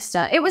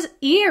sinister. It was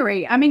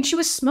eerie. I mean, she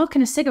was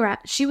smoking a cigarette.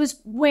 She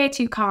was way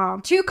too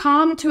calm. Too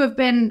calm to have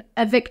been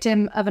a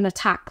victim of an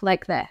attack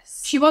like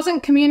this. She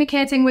wasn't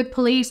communicating with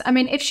police. I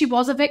mean, if she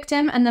was a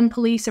victim and then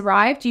police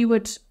arrived, you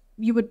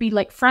would be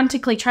like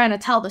frantically trying to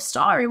tell the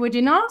story, would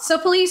you not? So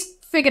police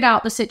figured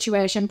out the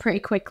situation pretty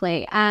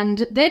quickly,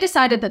 and they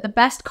decided that the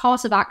best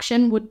course of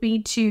action would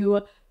be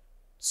to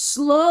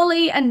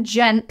slowly and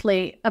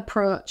gently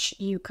approach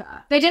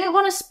Yuka. They didn't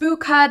want to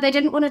spook her, they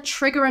didn't want to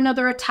trigger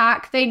another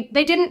attack, they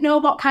didn't know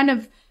what kind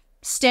of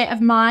state of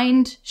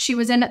mind she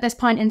was in at this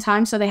point in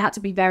time, so they had to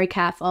be very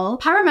careful.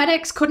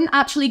 Paramedics couldn't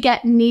actually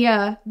get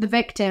near the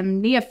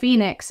victim, near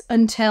Phoenix,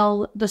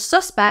 until the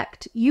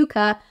suspect,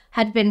 Yuka,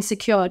 had been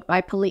secured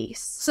by police.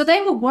 So they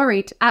were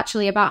worried,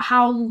 actually, about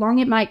how long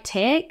it might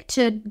take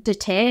to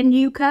detain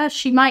Yuka.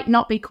 She might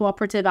not be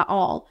cooperative at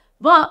all.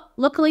 But,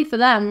 luckily for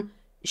them,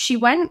 she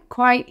went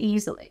quite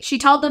easily. She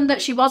told them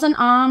that she wasn't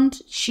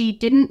armed, she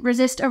didn't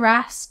resist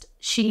arrest,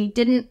 she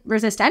didn't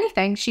resist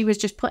anything. She was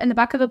just put in the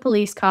back of a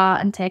police car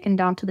and taken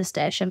down to the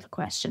station for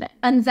questioning.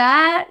 And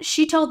there,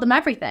 she told them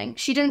everything.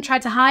 She didn't try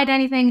to hide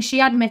anything.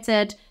 She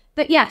admitted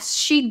that yes,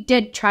 she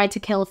did try to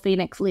kill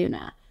Phoenix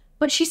Luna.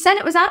 But she said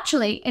it was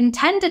actually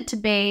intended to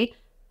be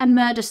a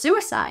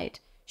murder-suicide.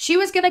 She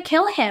was going to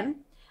kill him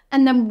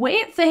and then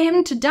wait for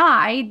him to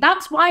die.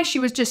 That's why she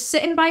was just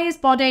sitting by his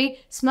body,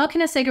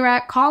 smoking a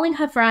cigarette, calling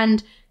her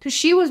friend, because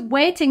she was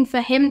waiting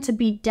for him to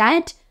be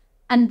dead.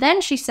 And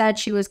then she said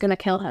she was going to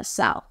kill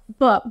herself.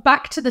 But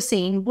back to the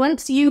scene.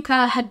 Once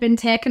Yuka had been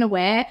taken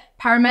away,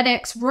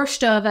 paramedics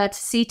rushed over to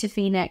see to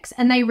Phoenix,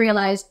 and they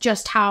realized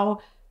just how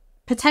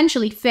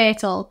potentially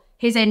fatal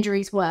his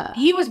injuries were.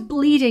 He was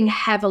bleeding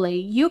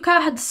heavily.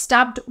 Yuka had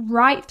stabbed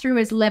right through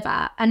his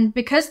liver, and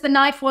because the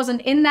knife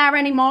wasn't in there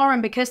anymore,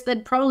 and because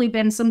there'd probably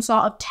been some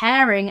sort of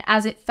tearing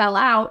as it fell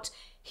out,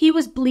 he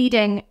was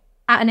bleeding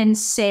at an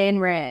insane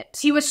rate.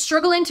 He was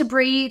struggling to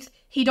breathe.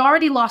 He'd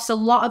already lost a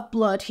lot of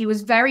blood. He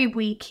was very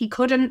weak. He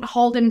couldn't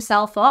hold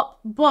himself up,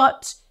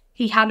 but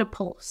he had a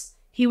pulse.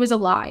 He was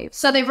alive.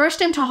 So they rushed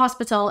him to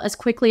hospital as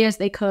quickly as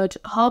they could,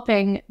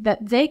 hoping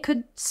that they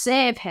could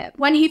save him.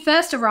 When he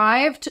first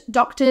arrived,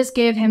 doctors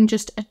gave him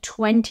just a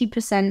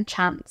 20%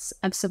 chance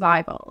of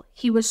survival.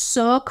 He was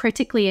so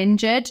critically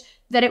injured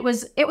that it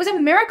was a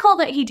miracle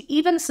that he'd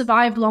even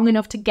survived long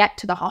enough to get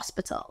to the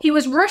hospital. He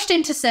was rushed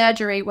into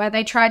surgery where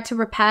they tried to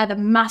repair the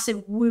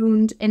massive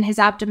wound in his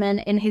abdomen,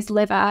 in his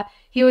liver.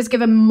 He was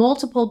given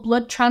multiple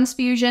blood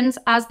transfusions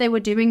as they were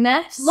doing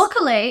this.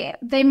 Luckily,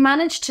 they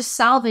managed to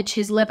salvage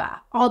his liver,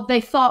 or they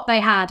thought they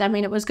had. I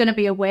mean, it was going to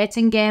be a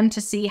waiting game to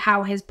see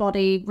how his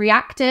body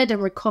reacted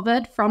and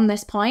recovered from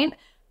this point,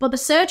 but the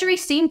surgery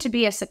seemed to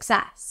be a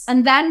success.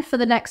 And then for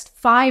the next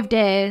 5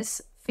 days,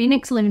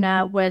 Phoenix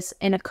Luna was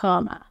in a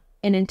coma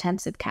in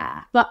intensive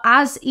care. But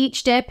as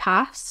each day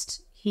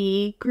passed,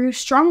 he grew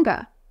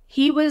stronger.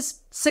 He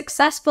was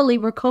successfully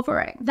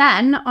recovering.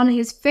 Then, on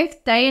his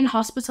 5th day in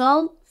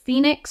hospital,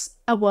 Phoenix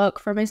awoke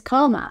from his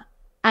coma,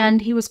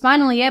 and he was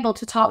finally able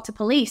to talk to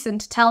police and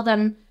to tell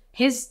them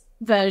his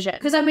version.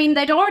 Because, I mean,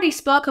 they'd already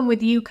spoken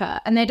with Yuka,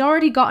 and they'd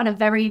already gotten a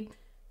very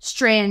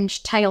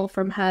strange tale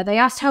from her. They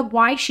asked her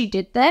why she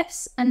did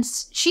this, and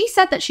she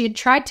said that she had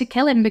tried to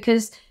kill him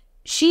because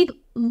she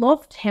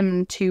loved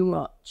him too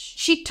much.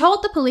 She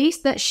told the police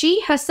that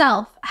she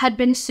herself had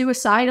been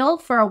suicidal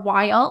for a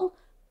while,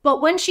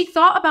 but when she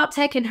thought about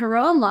taking her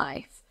own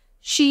life,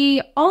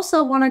 she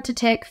also wanted to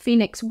take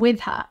Phoenix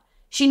with her.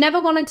 She never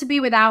wanted to be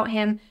without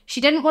him.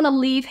 She didn't want to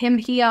leave him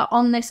here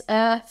on this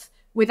earth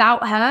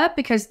without her,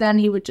 because then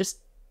he would just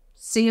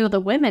see other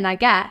women, I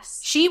guess.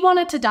 She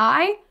wanted to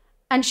die,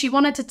 and she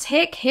wanted to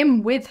take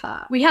him with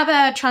her. We have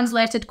a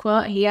translated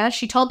quote here.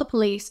 She told the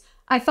police,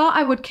 "I thought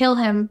I would kill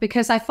him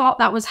because I thought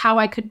that was how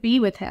I could be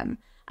with him.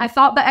 I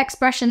thought that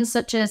expressions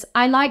such as,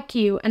 'I like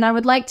you and I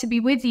would like to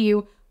be with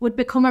you,' would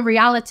become a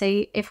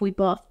reality if we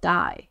both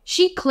die."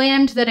 She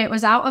claimed that it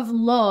was out of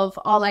love,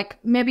 or like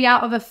maybe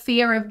out of a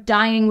fear of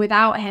dying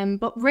without him,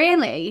 but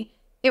really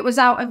it was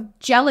out of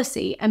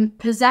jealousy and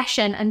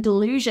possession and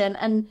delusion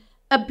and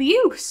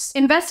abuse.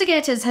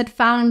 Investigators had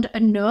found a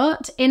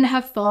note in her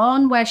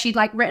phone where she'd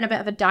like written a bit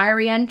of a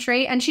diary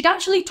entry, and she'd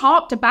actually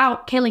talked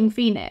about killing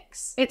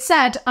Phoenix. It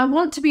said, "I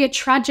want to be a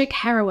tragic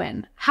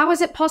heroine. How is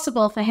it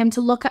possible for him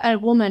to look at a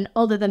woman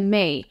other than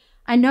me?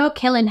 I know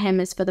killing him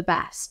is for the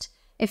best.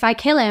 If I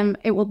kill him,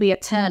 it will be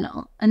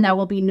eternal, and there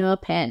will be no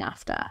pain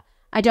after.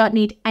 I don't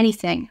need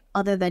anything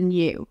other than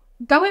you."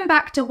 Going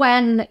back to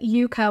when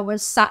Yuka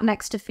was sat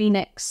next to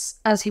Phoenix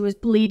as he was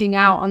bleeding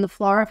out on the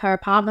floor of her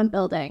apartment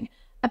building,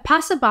 a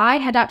passerby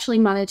had actually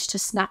managed to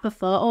snap a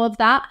photo of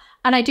that,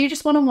 and I do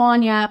just want to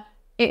warn you,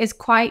 it is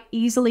quite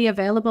easily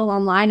available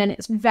online, and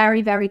it's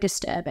very, very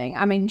disturbing.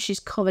 I mean, she's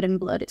covered in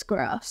blood, it's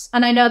gross.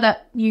 And I know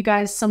that you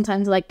guys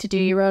sometimes like to do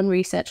your own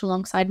research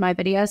alongside my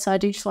videos, so I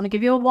do just want to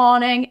give you a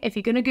warning. If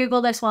you're going to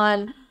Google this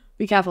one,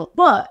 be careful.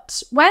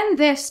 But when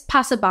this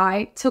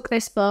passerby took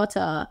this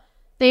photo,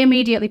 they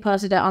immediately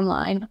posted it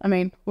online. I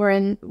mean,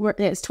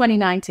 it's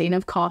 2019,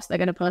 of course they're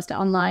going to post it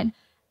online.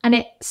 And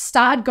it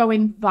started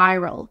going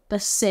viral the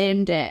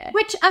same day.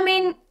 Which, I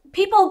mean,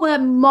 people were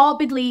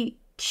morbidly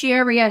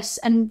curious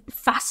and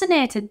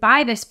fascinated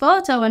by this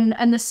photo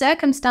and the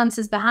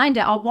circumstances behind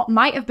it, or what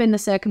might have been the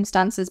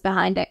circumstances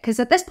behind it, because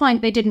at this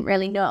point they didn't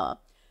really know.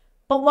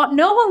 But what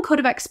no one could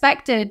have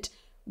expected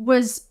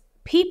was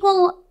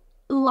people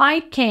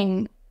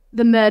liking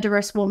the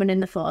murderous woman in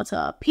the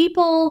photo,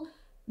 people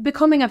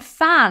becoming a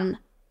fan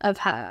of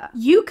her.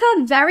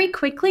 Yuka very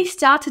quickly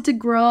started to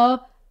grow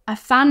a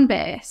fan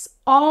base,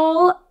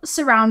 all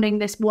surrounding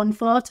this one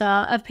photo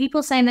of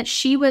people saying that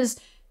she was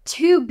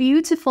too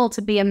beautiful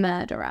to be a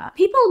murderer.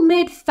 People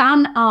made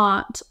fan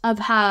art of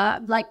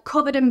her, like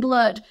covered in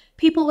blood.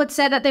 People would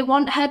say that they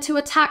want her to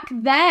attack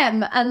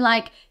them and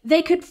like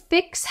they could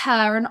fix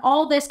her and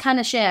all this kind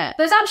of shit.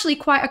 There's actually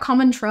quite a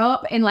common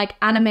trope in like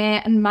anime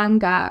and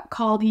manga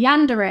called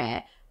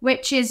Yandere,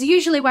 which is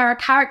usually where a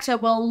character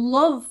will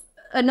love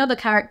another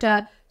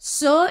character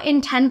so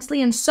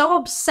intensely and so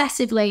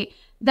obsessively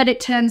that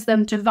it turns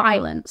them to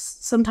violence,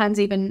 sometimes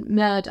even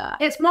murder.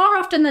 It's more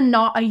often than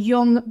not a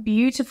young,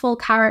 beautiful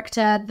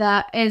character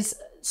that is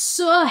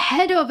so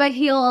head over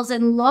heels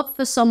in love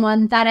for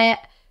someone that it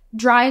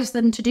drives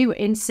them to do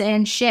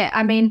insane shit.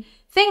 I mean,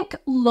 think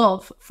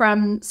Love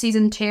from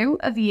season 2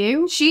 of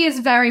You. She is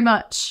very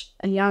much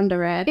a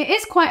yandere. It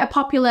is quite a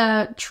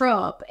popular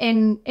trope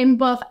in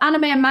both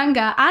anime and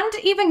manga, and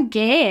even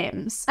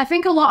games. I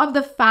think a lot of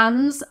the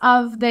fans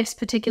of this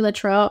particular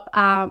trope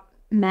are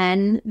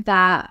men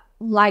that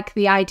like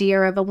the idea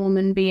of a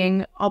woman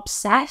being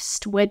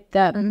obsessed with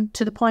them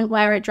to the point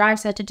where it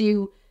drives her to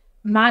do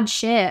mad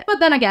shit. But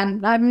then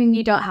again, I mean,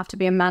 you don't have to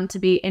be a man to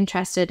be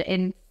interested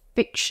in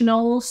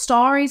fictional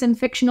stories and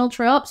fictional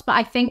tropes, but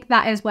I think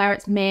that is where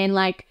its main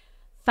like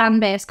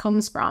fan base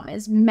comes from,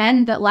 is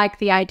men that like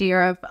the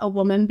idea of a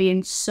woman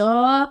being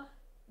so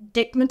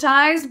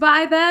stigmatized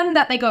by them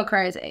that they go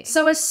crazy.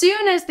 So as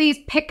soon as these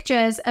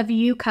pictures of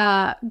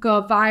Yuka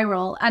go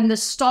viral and the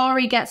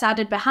story gets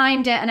added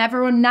behind it, and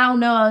everyone now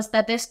knows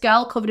that this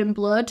girl covered in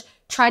blood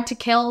tried to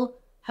kill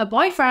her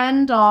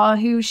boyfriend, or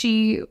who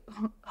she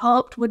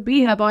hoped would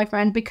be her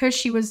boyfriend, because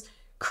she was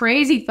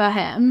crazy for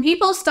him,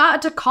 people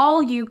started to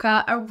call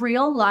Yuka a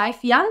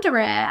real-life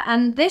yandere,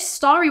 and this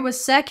story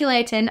was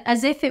circulating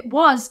as if it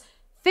was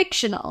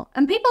fictional.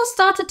 And people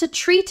started to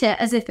treat it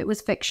as if it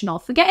was fictional,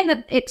 forgetting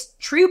that it's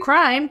true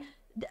crime.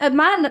 A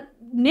man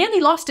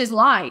nearly lost his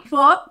life,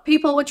 but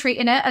people were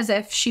treating it as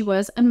if she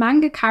was a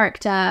manga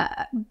character.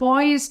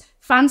 Boys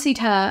fancied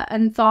her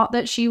and thought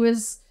that she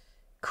was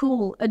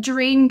cool, a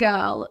dream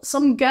girl.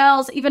 Some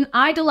girls even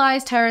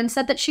idolized her and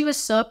said that she was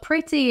so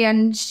pretty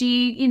and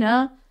she, you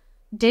know,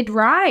 did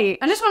right.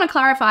 I just want to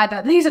clarify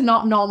that these are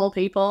not normal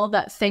people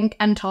that think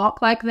and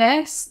talk like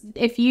this.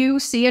 If you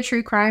see a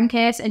true crime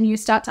case and you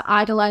start to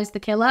idolize the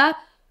killer,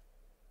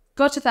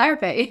 go to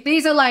therapy.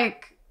 These are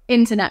like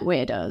internet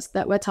weirdos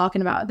that we're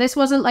talking about. This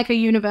wasn't like a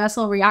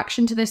universal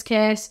reaction to this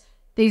case.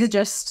 These are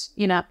just,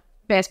 you know,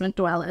 basement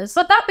dwellers.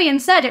 But that being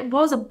said, it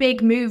was a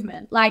big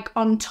movement, like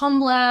on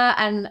Tumblr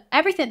and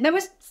everything. There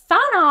was fan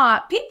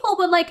art. People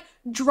were like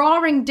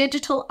drawing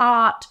digital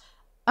art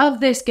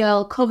of this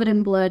girl covered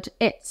in blood.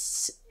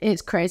 It's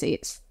crazy.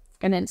 It's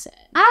fucking insane.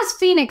 As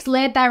Phoenix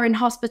laid there in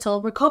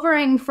hospital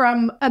recovering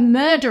from a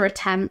murder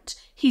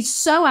attempt, he's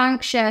so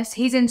anxious.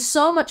 He's in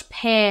so much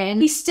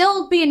pain. He's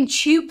still being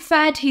tube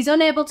fed. He's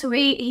unable to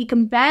eat. He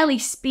can barely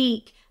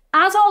speak.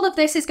 As all of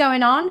this is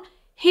going on,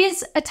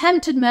 his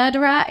attempted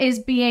murderer is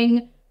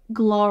being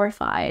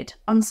glorified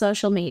on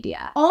social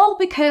media. All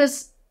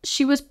because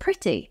she was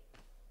pretty.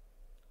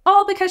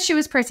 All because she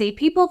was pretty.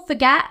 People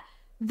forget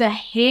the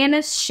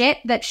heinous shit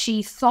that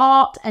she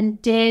thought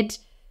and did.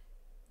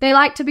 They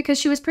liked her because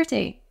she was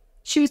pretty.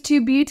 She was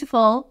too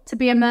beautiful to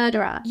be a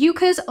murderer.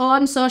 Yuka's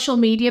own social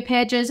media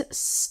pages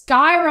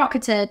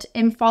skyrocketed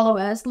in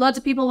followers. Loads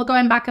of people were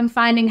going back and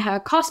finding her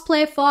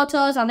cosplay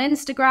photos on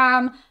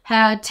Instagram,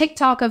 her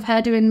TikTok of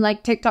her doing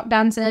like TikTok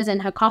dances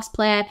and her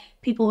cosplay.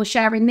 People were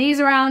sharing these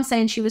around,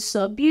 saying she was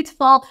so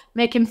beautiful,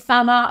 making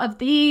fan art of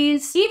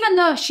these. Even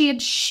though she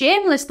had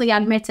shamelessly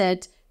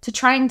admitted to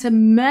trying to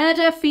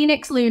murder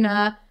Phoenix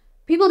Luna,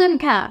 people didn't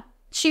care.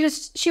 She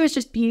was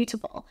just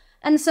beautiful.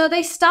 And so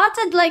they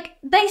started, like,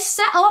 they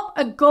set up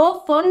a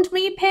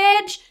GoFundMe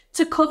page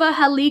to cover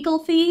her legal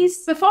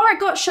fees. Before it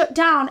got shut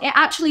down, it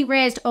actually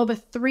raised over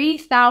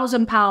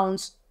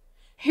 £3,000.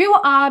 Who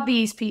are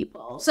these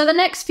people? So the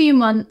next few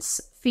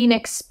months,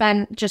 Phoenix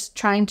spent just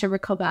trying to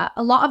recover.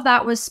 A lot of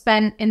that was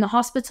spent in the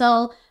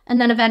hospital. And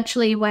then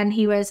eventually when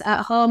he was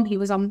at home, he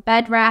was on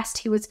bed rest.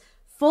 He was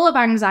full of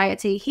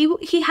anxiety.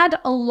 He had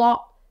a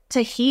lot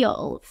to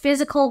heal.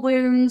 Physical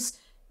wounds,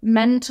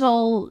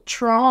 mental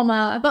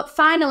trauma. But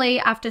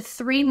finally, after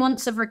 3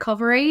 months of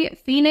recovery,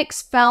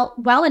 Phoenix felt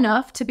well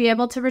enough to be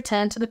able to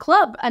return to the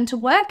club and to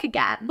work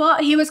again.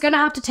 But he was going to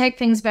have to take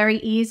things very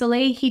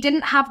easily. He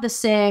didn't have the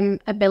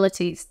same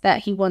abilities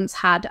that he once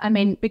had. I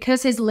mean,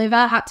 because his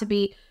liver had to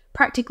be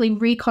practically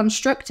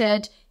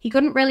reconstructed, he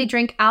couldn't really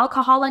drink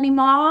alcohol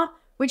anymore,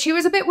 which he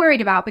was a bit worried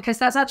about because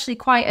that's actually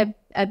quite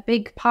a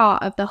big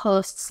part of the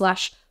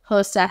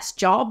host/hostess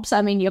jobs.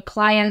 I mean, your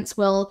clients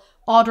will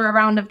order a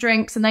round of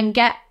drinks and then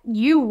get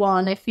you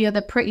one if you're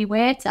the pretty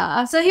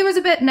waiter. So he was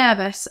a bit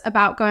nervous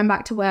about going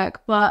back to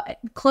work, but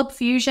Club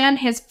Fusion,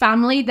 his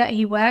family that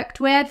he worked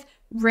with,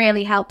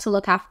 really helped to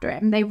look after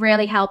him. They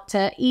really helped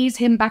to ease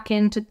him back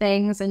into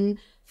things and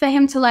for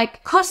him to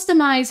like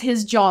customize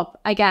his job,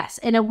 I guess,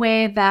 in a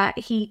way that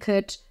he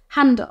could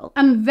handle.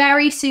 And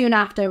very soon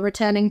after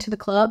returning to the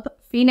club,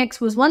 Phoenix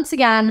was once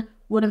again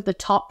one of the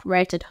top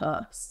rated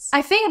hosts.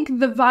 I think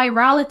the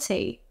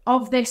virality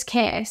of this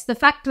case, the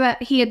fact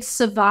that he had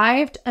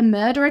survived a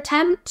murder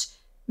attempt,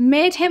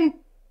 made him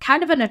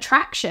kind of an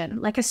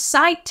attraction, like a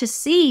sight to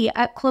see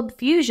at Club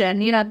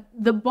Fusion. You know,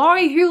 the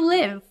boy who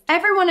lived.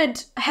 Everyone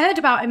had heard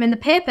about him in the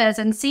papers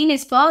and seen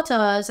his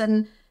photos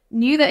and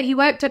knew that he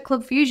worked at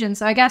Club Fusion.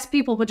 So I guess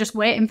people were just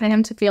waiting for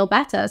him to feel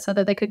better so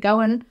that they could go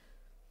and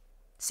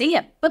see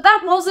him. But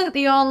that wasn't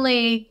the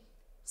only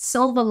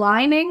silver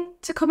lining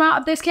to come out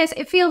of this case.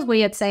 It feels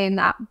weird saying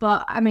that,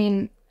 but I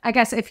mean, I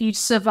guess if you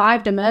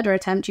survived a murder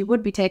attempt, you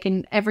would be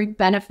taking every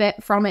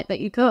benefit from it that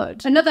you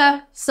could.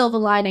 Another silver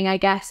lining, I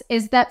guess,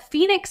 is that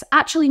Phoenix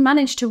actually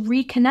managed to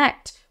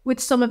reconnect with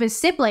some of his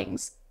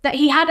siblings that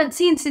he hadn't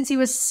seen since he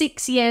was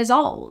 6 years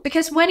old.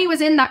 Because when he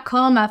was in that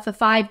coma for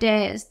 5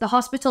 days, the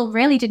hospital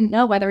really didn't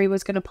know whether he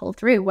was going to pull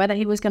through, whether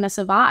he was going to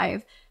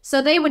survive.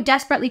 So they were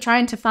desperately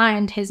trying to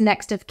find his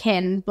next of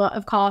kin, but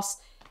of course,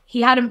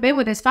 he hadn't been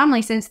with his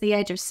family since the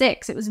age of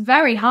 6. It was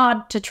very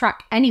hard to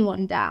track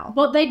anyone down.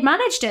 But they'd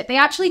managed it. They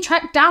actually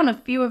tracked down a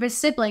few of his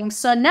siblings.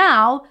 So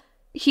now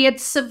he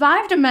had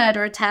survived a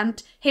murder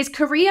attempt. His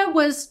career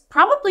was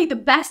probably the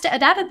best it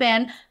had ever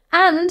been.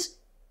 And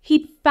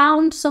he'd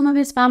found some of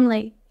his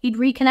family. He'd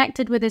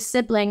reconnected with his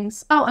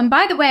siblings. Oh, and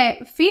by the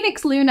way,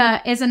 Phoenix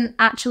Luna isn't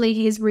actually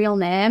his real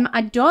name.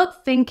 I don't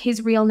think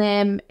his real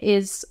name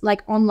is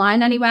like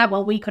online anywhere.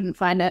 Well, we couldn't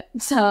find it.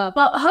 So,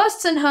 but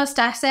hosts and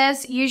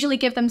hostesses usually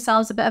give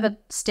themselves a bit of a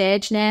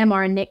stage name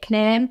or a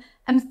nickname.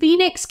 And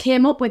Phoenix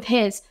came up with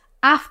his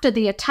after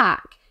the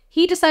attack.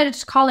 He decided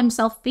to call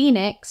himself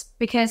Phoenix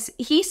because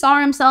he saw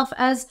himself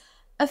as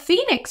a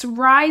phoenix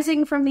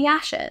rising from the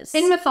ashes.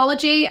 In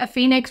mythology, a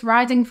phoenix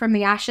rising from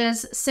the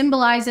ashes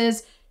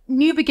symbolizes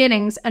new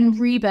beginnings and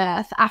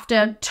rebirth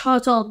after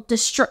total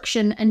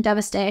destruction and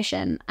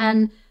devastation.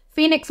 And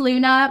Phoenix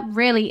Luna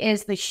really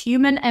is the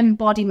human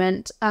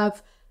embodiment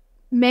of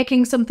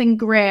making something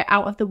great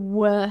out of the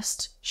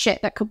worst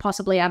shit that could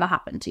possibly ever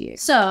happen to you.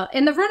 So,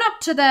 in the run-up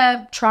to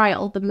the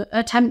trial, the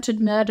attempted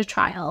murder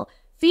trial,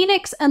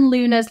 Phoenix and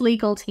Luna's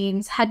legal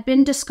teams had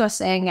been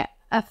discussing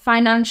a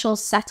financial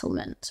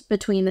settlement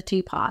between the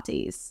two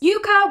parties.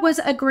 Yuka was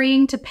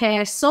agreeing to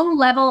pay some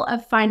level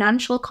of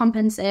financial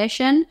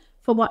compensation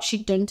for what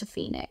she'd done to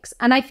Phoenix.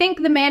 And I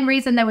think the main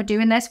reason they were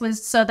doing this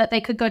was so that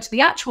they could go to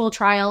the actual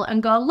trial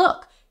and go,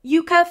 look,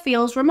 Yuka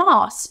feels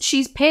remorse.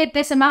 She's paid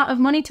this amount of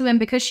money to him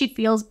because she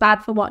feels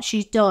bad for what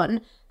she's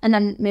done, and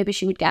then maybe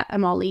she would get a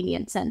more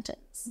lenient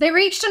sentence. They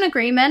reached an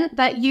agreement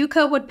that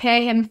Yuka would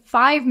pay him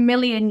 5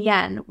 million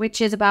yen, which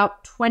is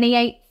about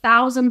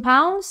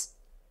 £28,000,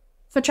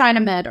 for trying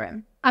to murder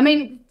him. I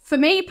mean, for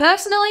me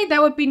personally,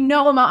 there would be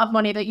no amount of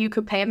money that you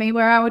could pay me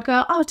where I would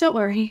go, oh, don't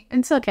worry,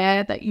 it's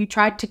okay that you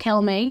tried to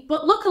kill me.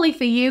 But luckily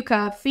for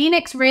Yuka,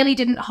 Phoenix really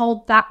didn't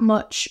hold that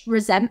much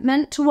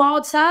resentment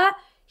towards her.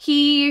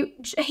 He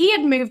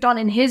had moved on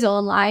in his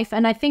own life,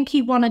 and I think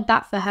he wanted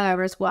that for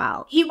her as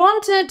well. He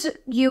wanted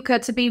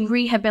Yuka to be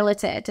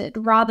rehabilitated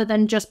rather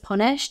than just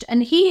punished,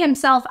 and he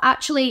himself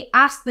actually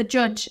asked the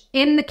judge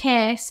in the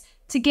case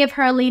to give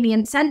her a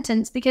lenient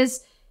sentence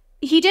because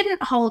he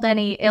didn't hold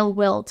any ill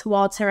will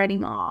towards her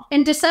anymore.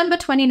 In December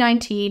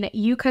 2019,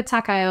 Yuka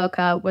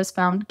Takaoka was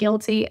found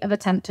guilty of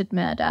attempted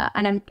murder,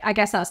 and I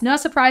guess that's no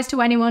surprise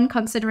to anyone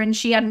considering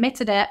she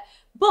admitted it,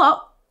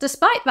 but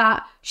despite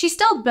that, she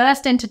still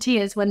burst into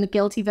tears when the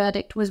guilty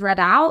verdict was read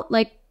out.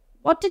 Like,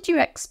 what did you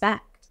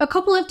expect? A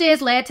couple of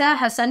days later,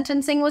 her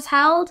sentencing was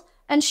held,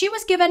 and she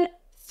was given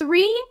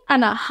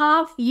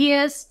 3.5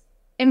 years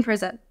in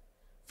prison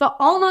for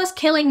almost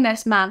killing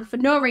this man for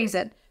no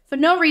reason. For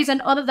no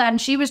reason other than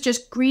she was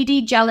just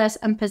greedy, jealous,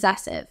 and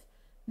possessive.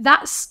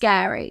 That's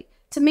scary.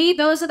 To me,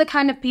 those are the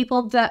kind of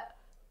people that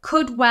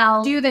could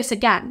well do this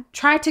again.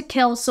 Try to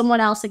kill someone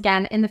else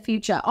again in the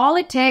future. All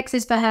it takes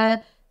is for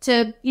her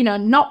to, you know,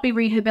 not be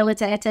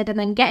rehabilitated and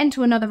then get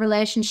into another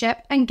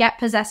relationship and get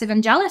possessive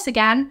and jealous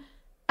again,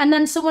 and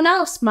then someone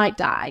else might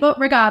die. But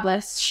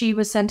regardless, she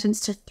was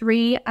sentenced to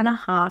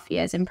 3.5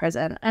 years in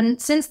prison. And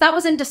since that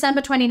was in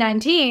December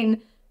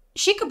 2019,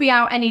 she could be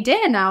out any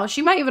day now.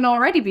 She might even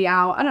already be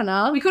out. I don't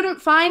know. We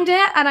couldn't find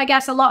it, and I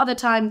guess a lot of the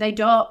time they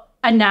don't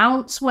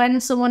announce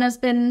when someone has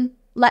been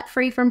let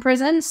free from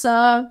prison,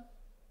 so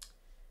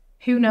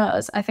who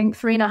knows? I think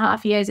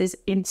 3.5 years is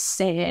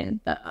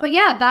insane. But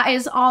yeah, that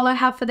is all I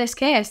have for this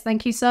case.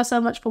 Thank you so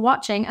much for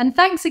watching. And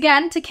thanks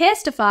again to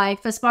Casetify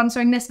for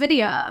sponsoring this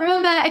video.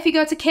 Remember, if you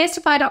go to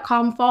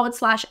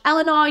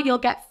casetify.com/Eleanor, you'll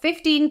get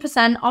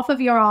 15% off of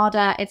your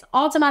order. It's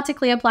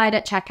automatically applied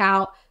at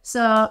checkout.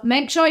 So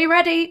make sure you're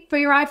ready for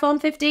your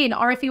iPhone 15.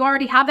 Or if you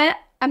already have it,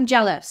 I'm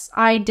jealous.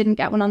 I didn't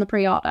get one on the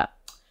pre-order.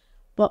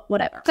 But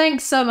whatever.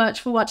 Thanks so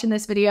much for watching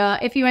this video.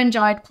 If you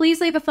enjoyed, please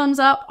leave a thumbs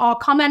up or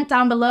comment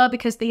down below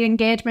because the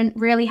engagement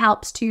really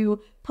helps to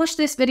push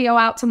this video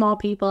out to more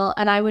people,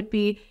 and I would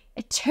be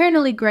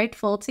eternally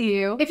grateful to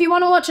you. If you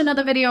want to watch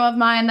another video of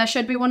mine, there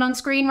should be one on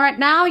screen right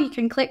now. You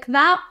can click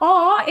that.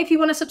 Or if you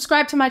want to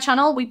subscribe to my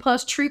channel, we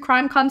post true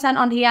crime content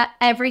on here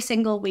every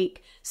single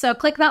week. So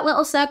click that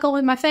little circle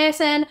with my face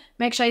in,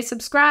 make sure you're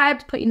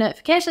subscribed, put your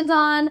notifications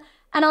on,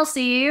 and I'll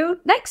see you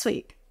next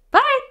week.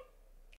 Bye!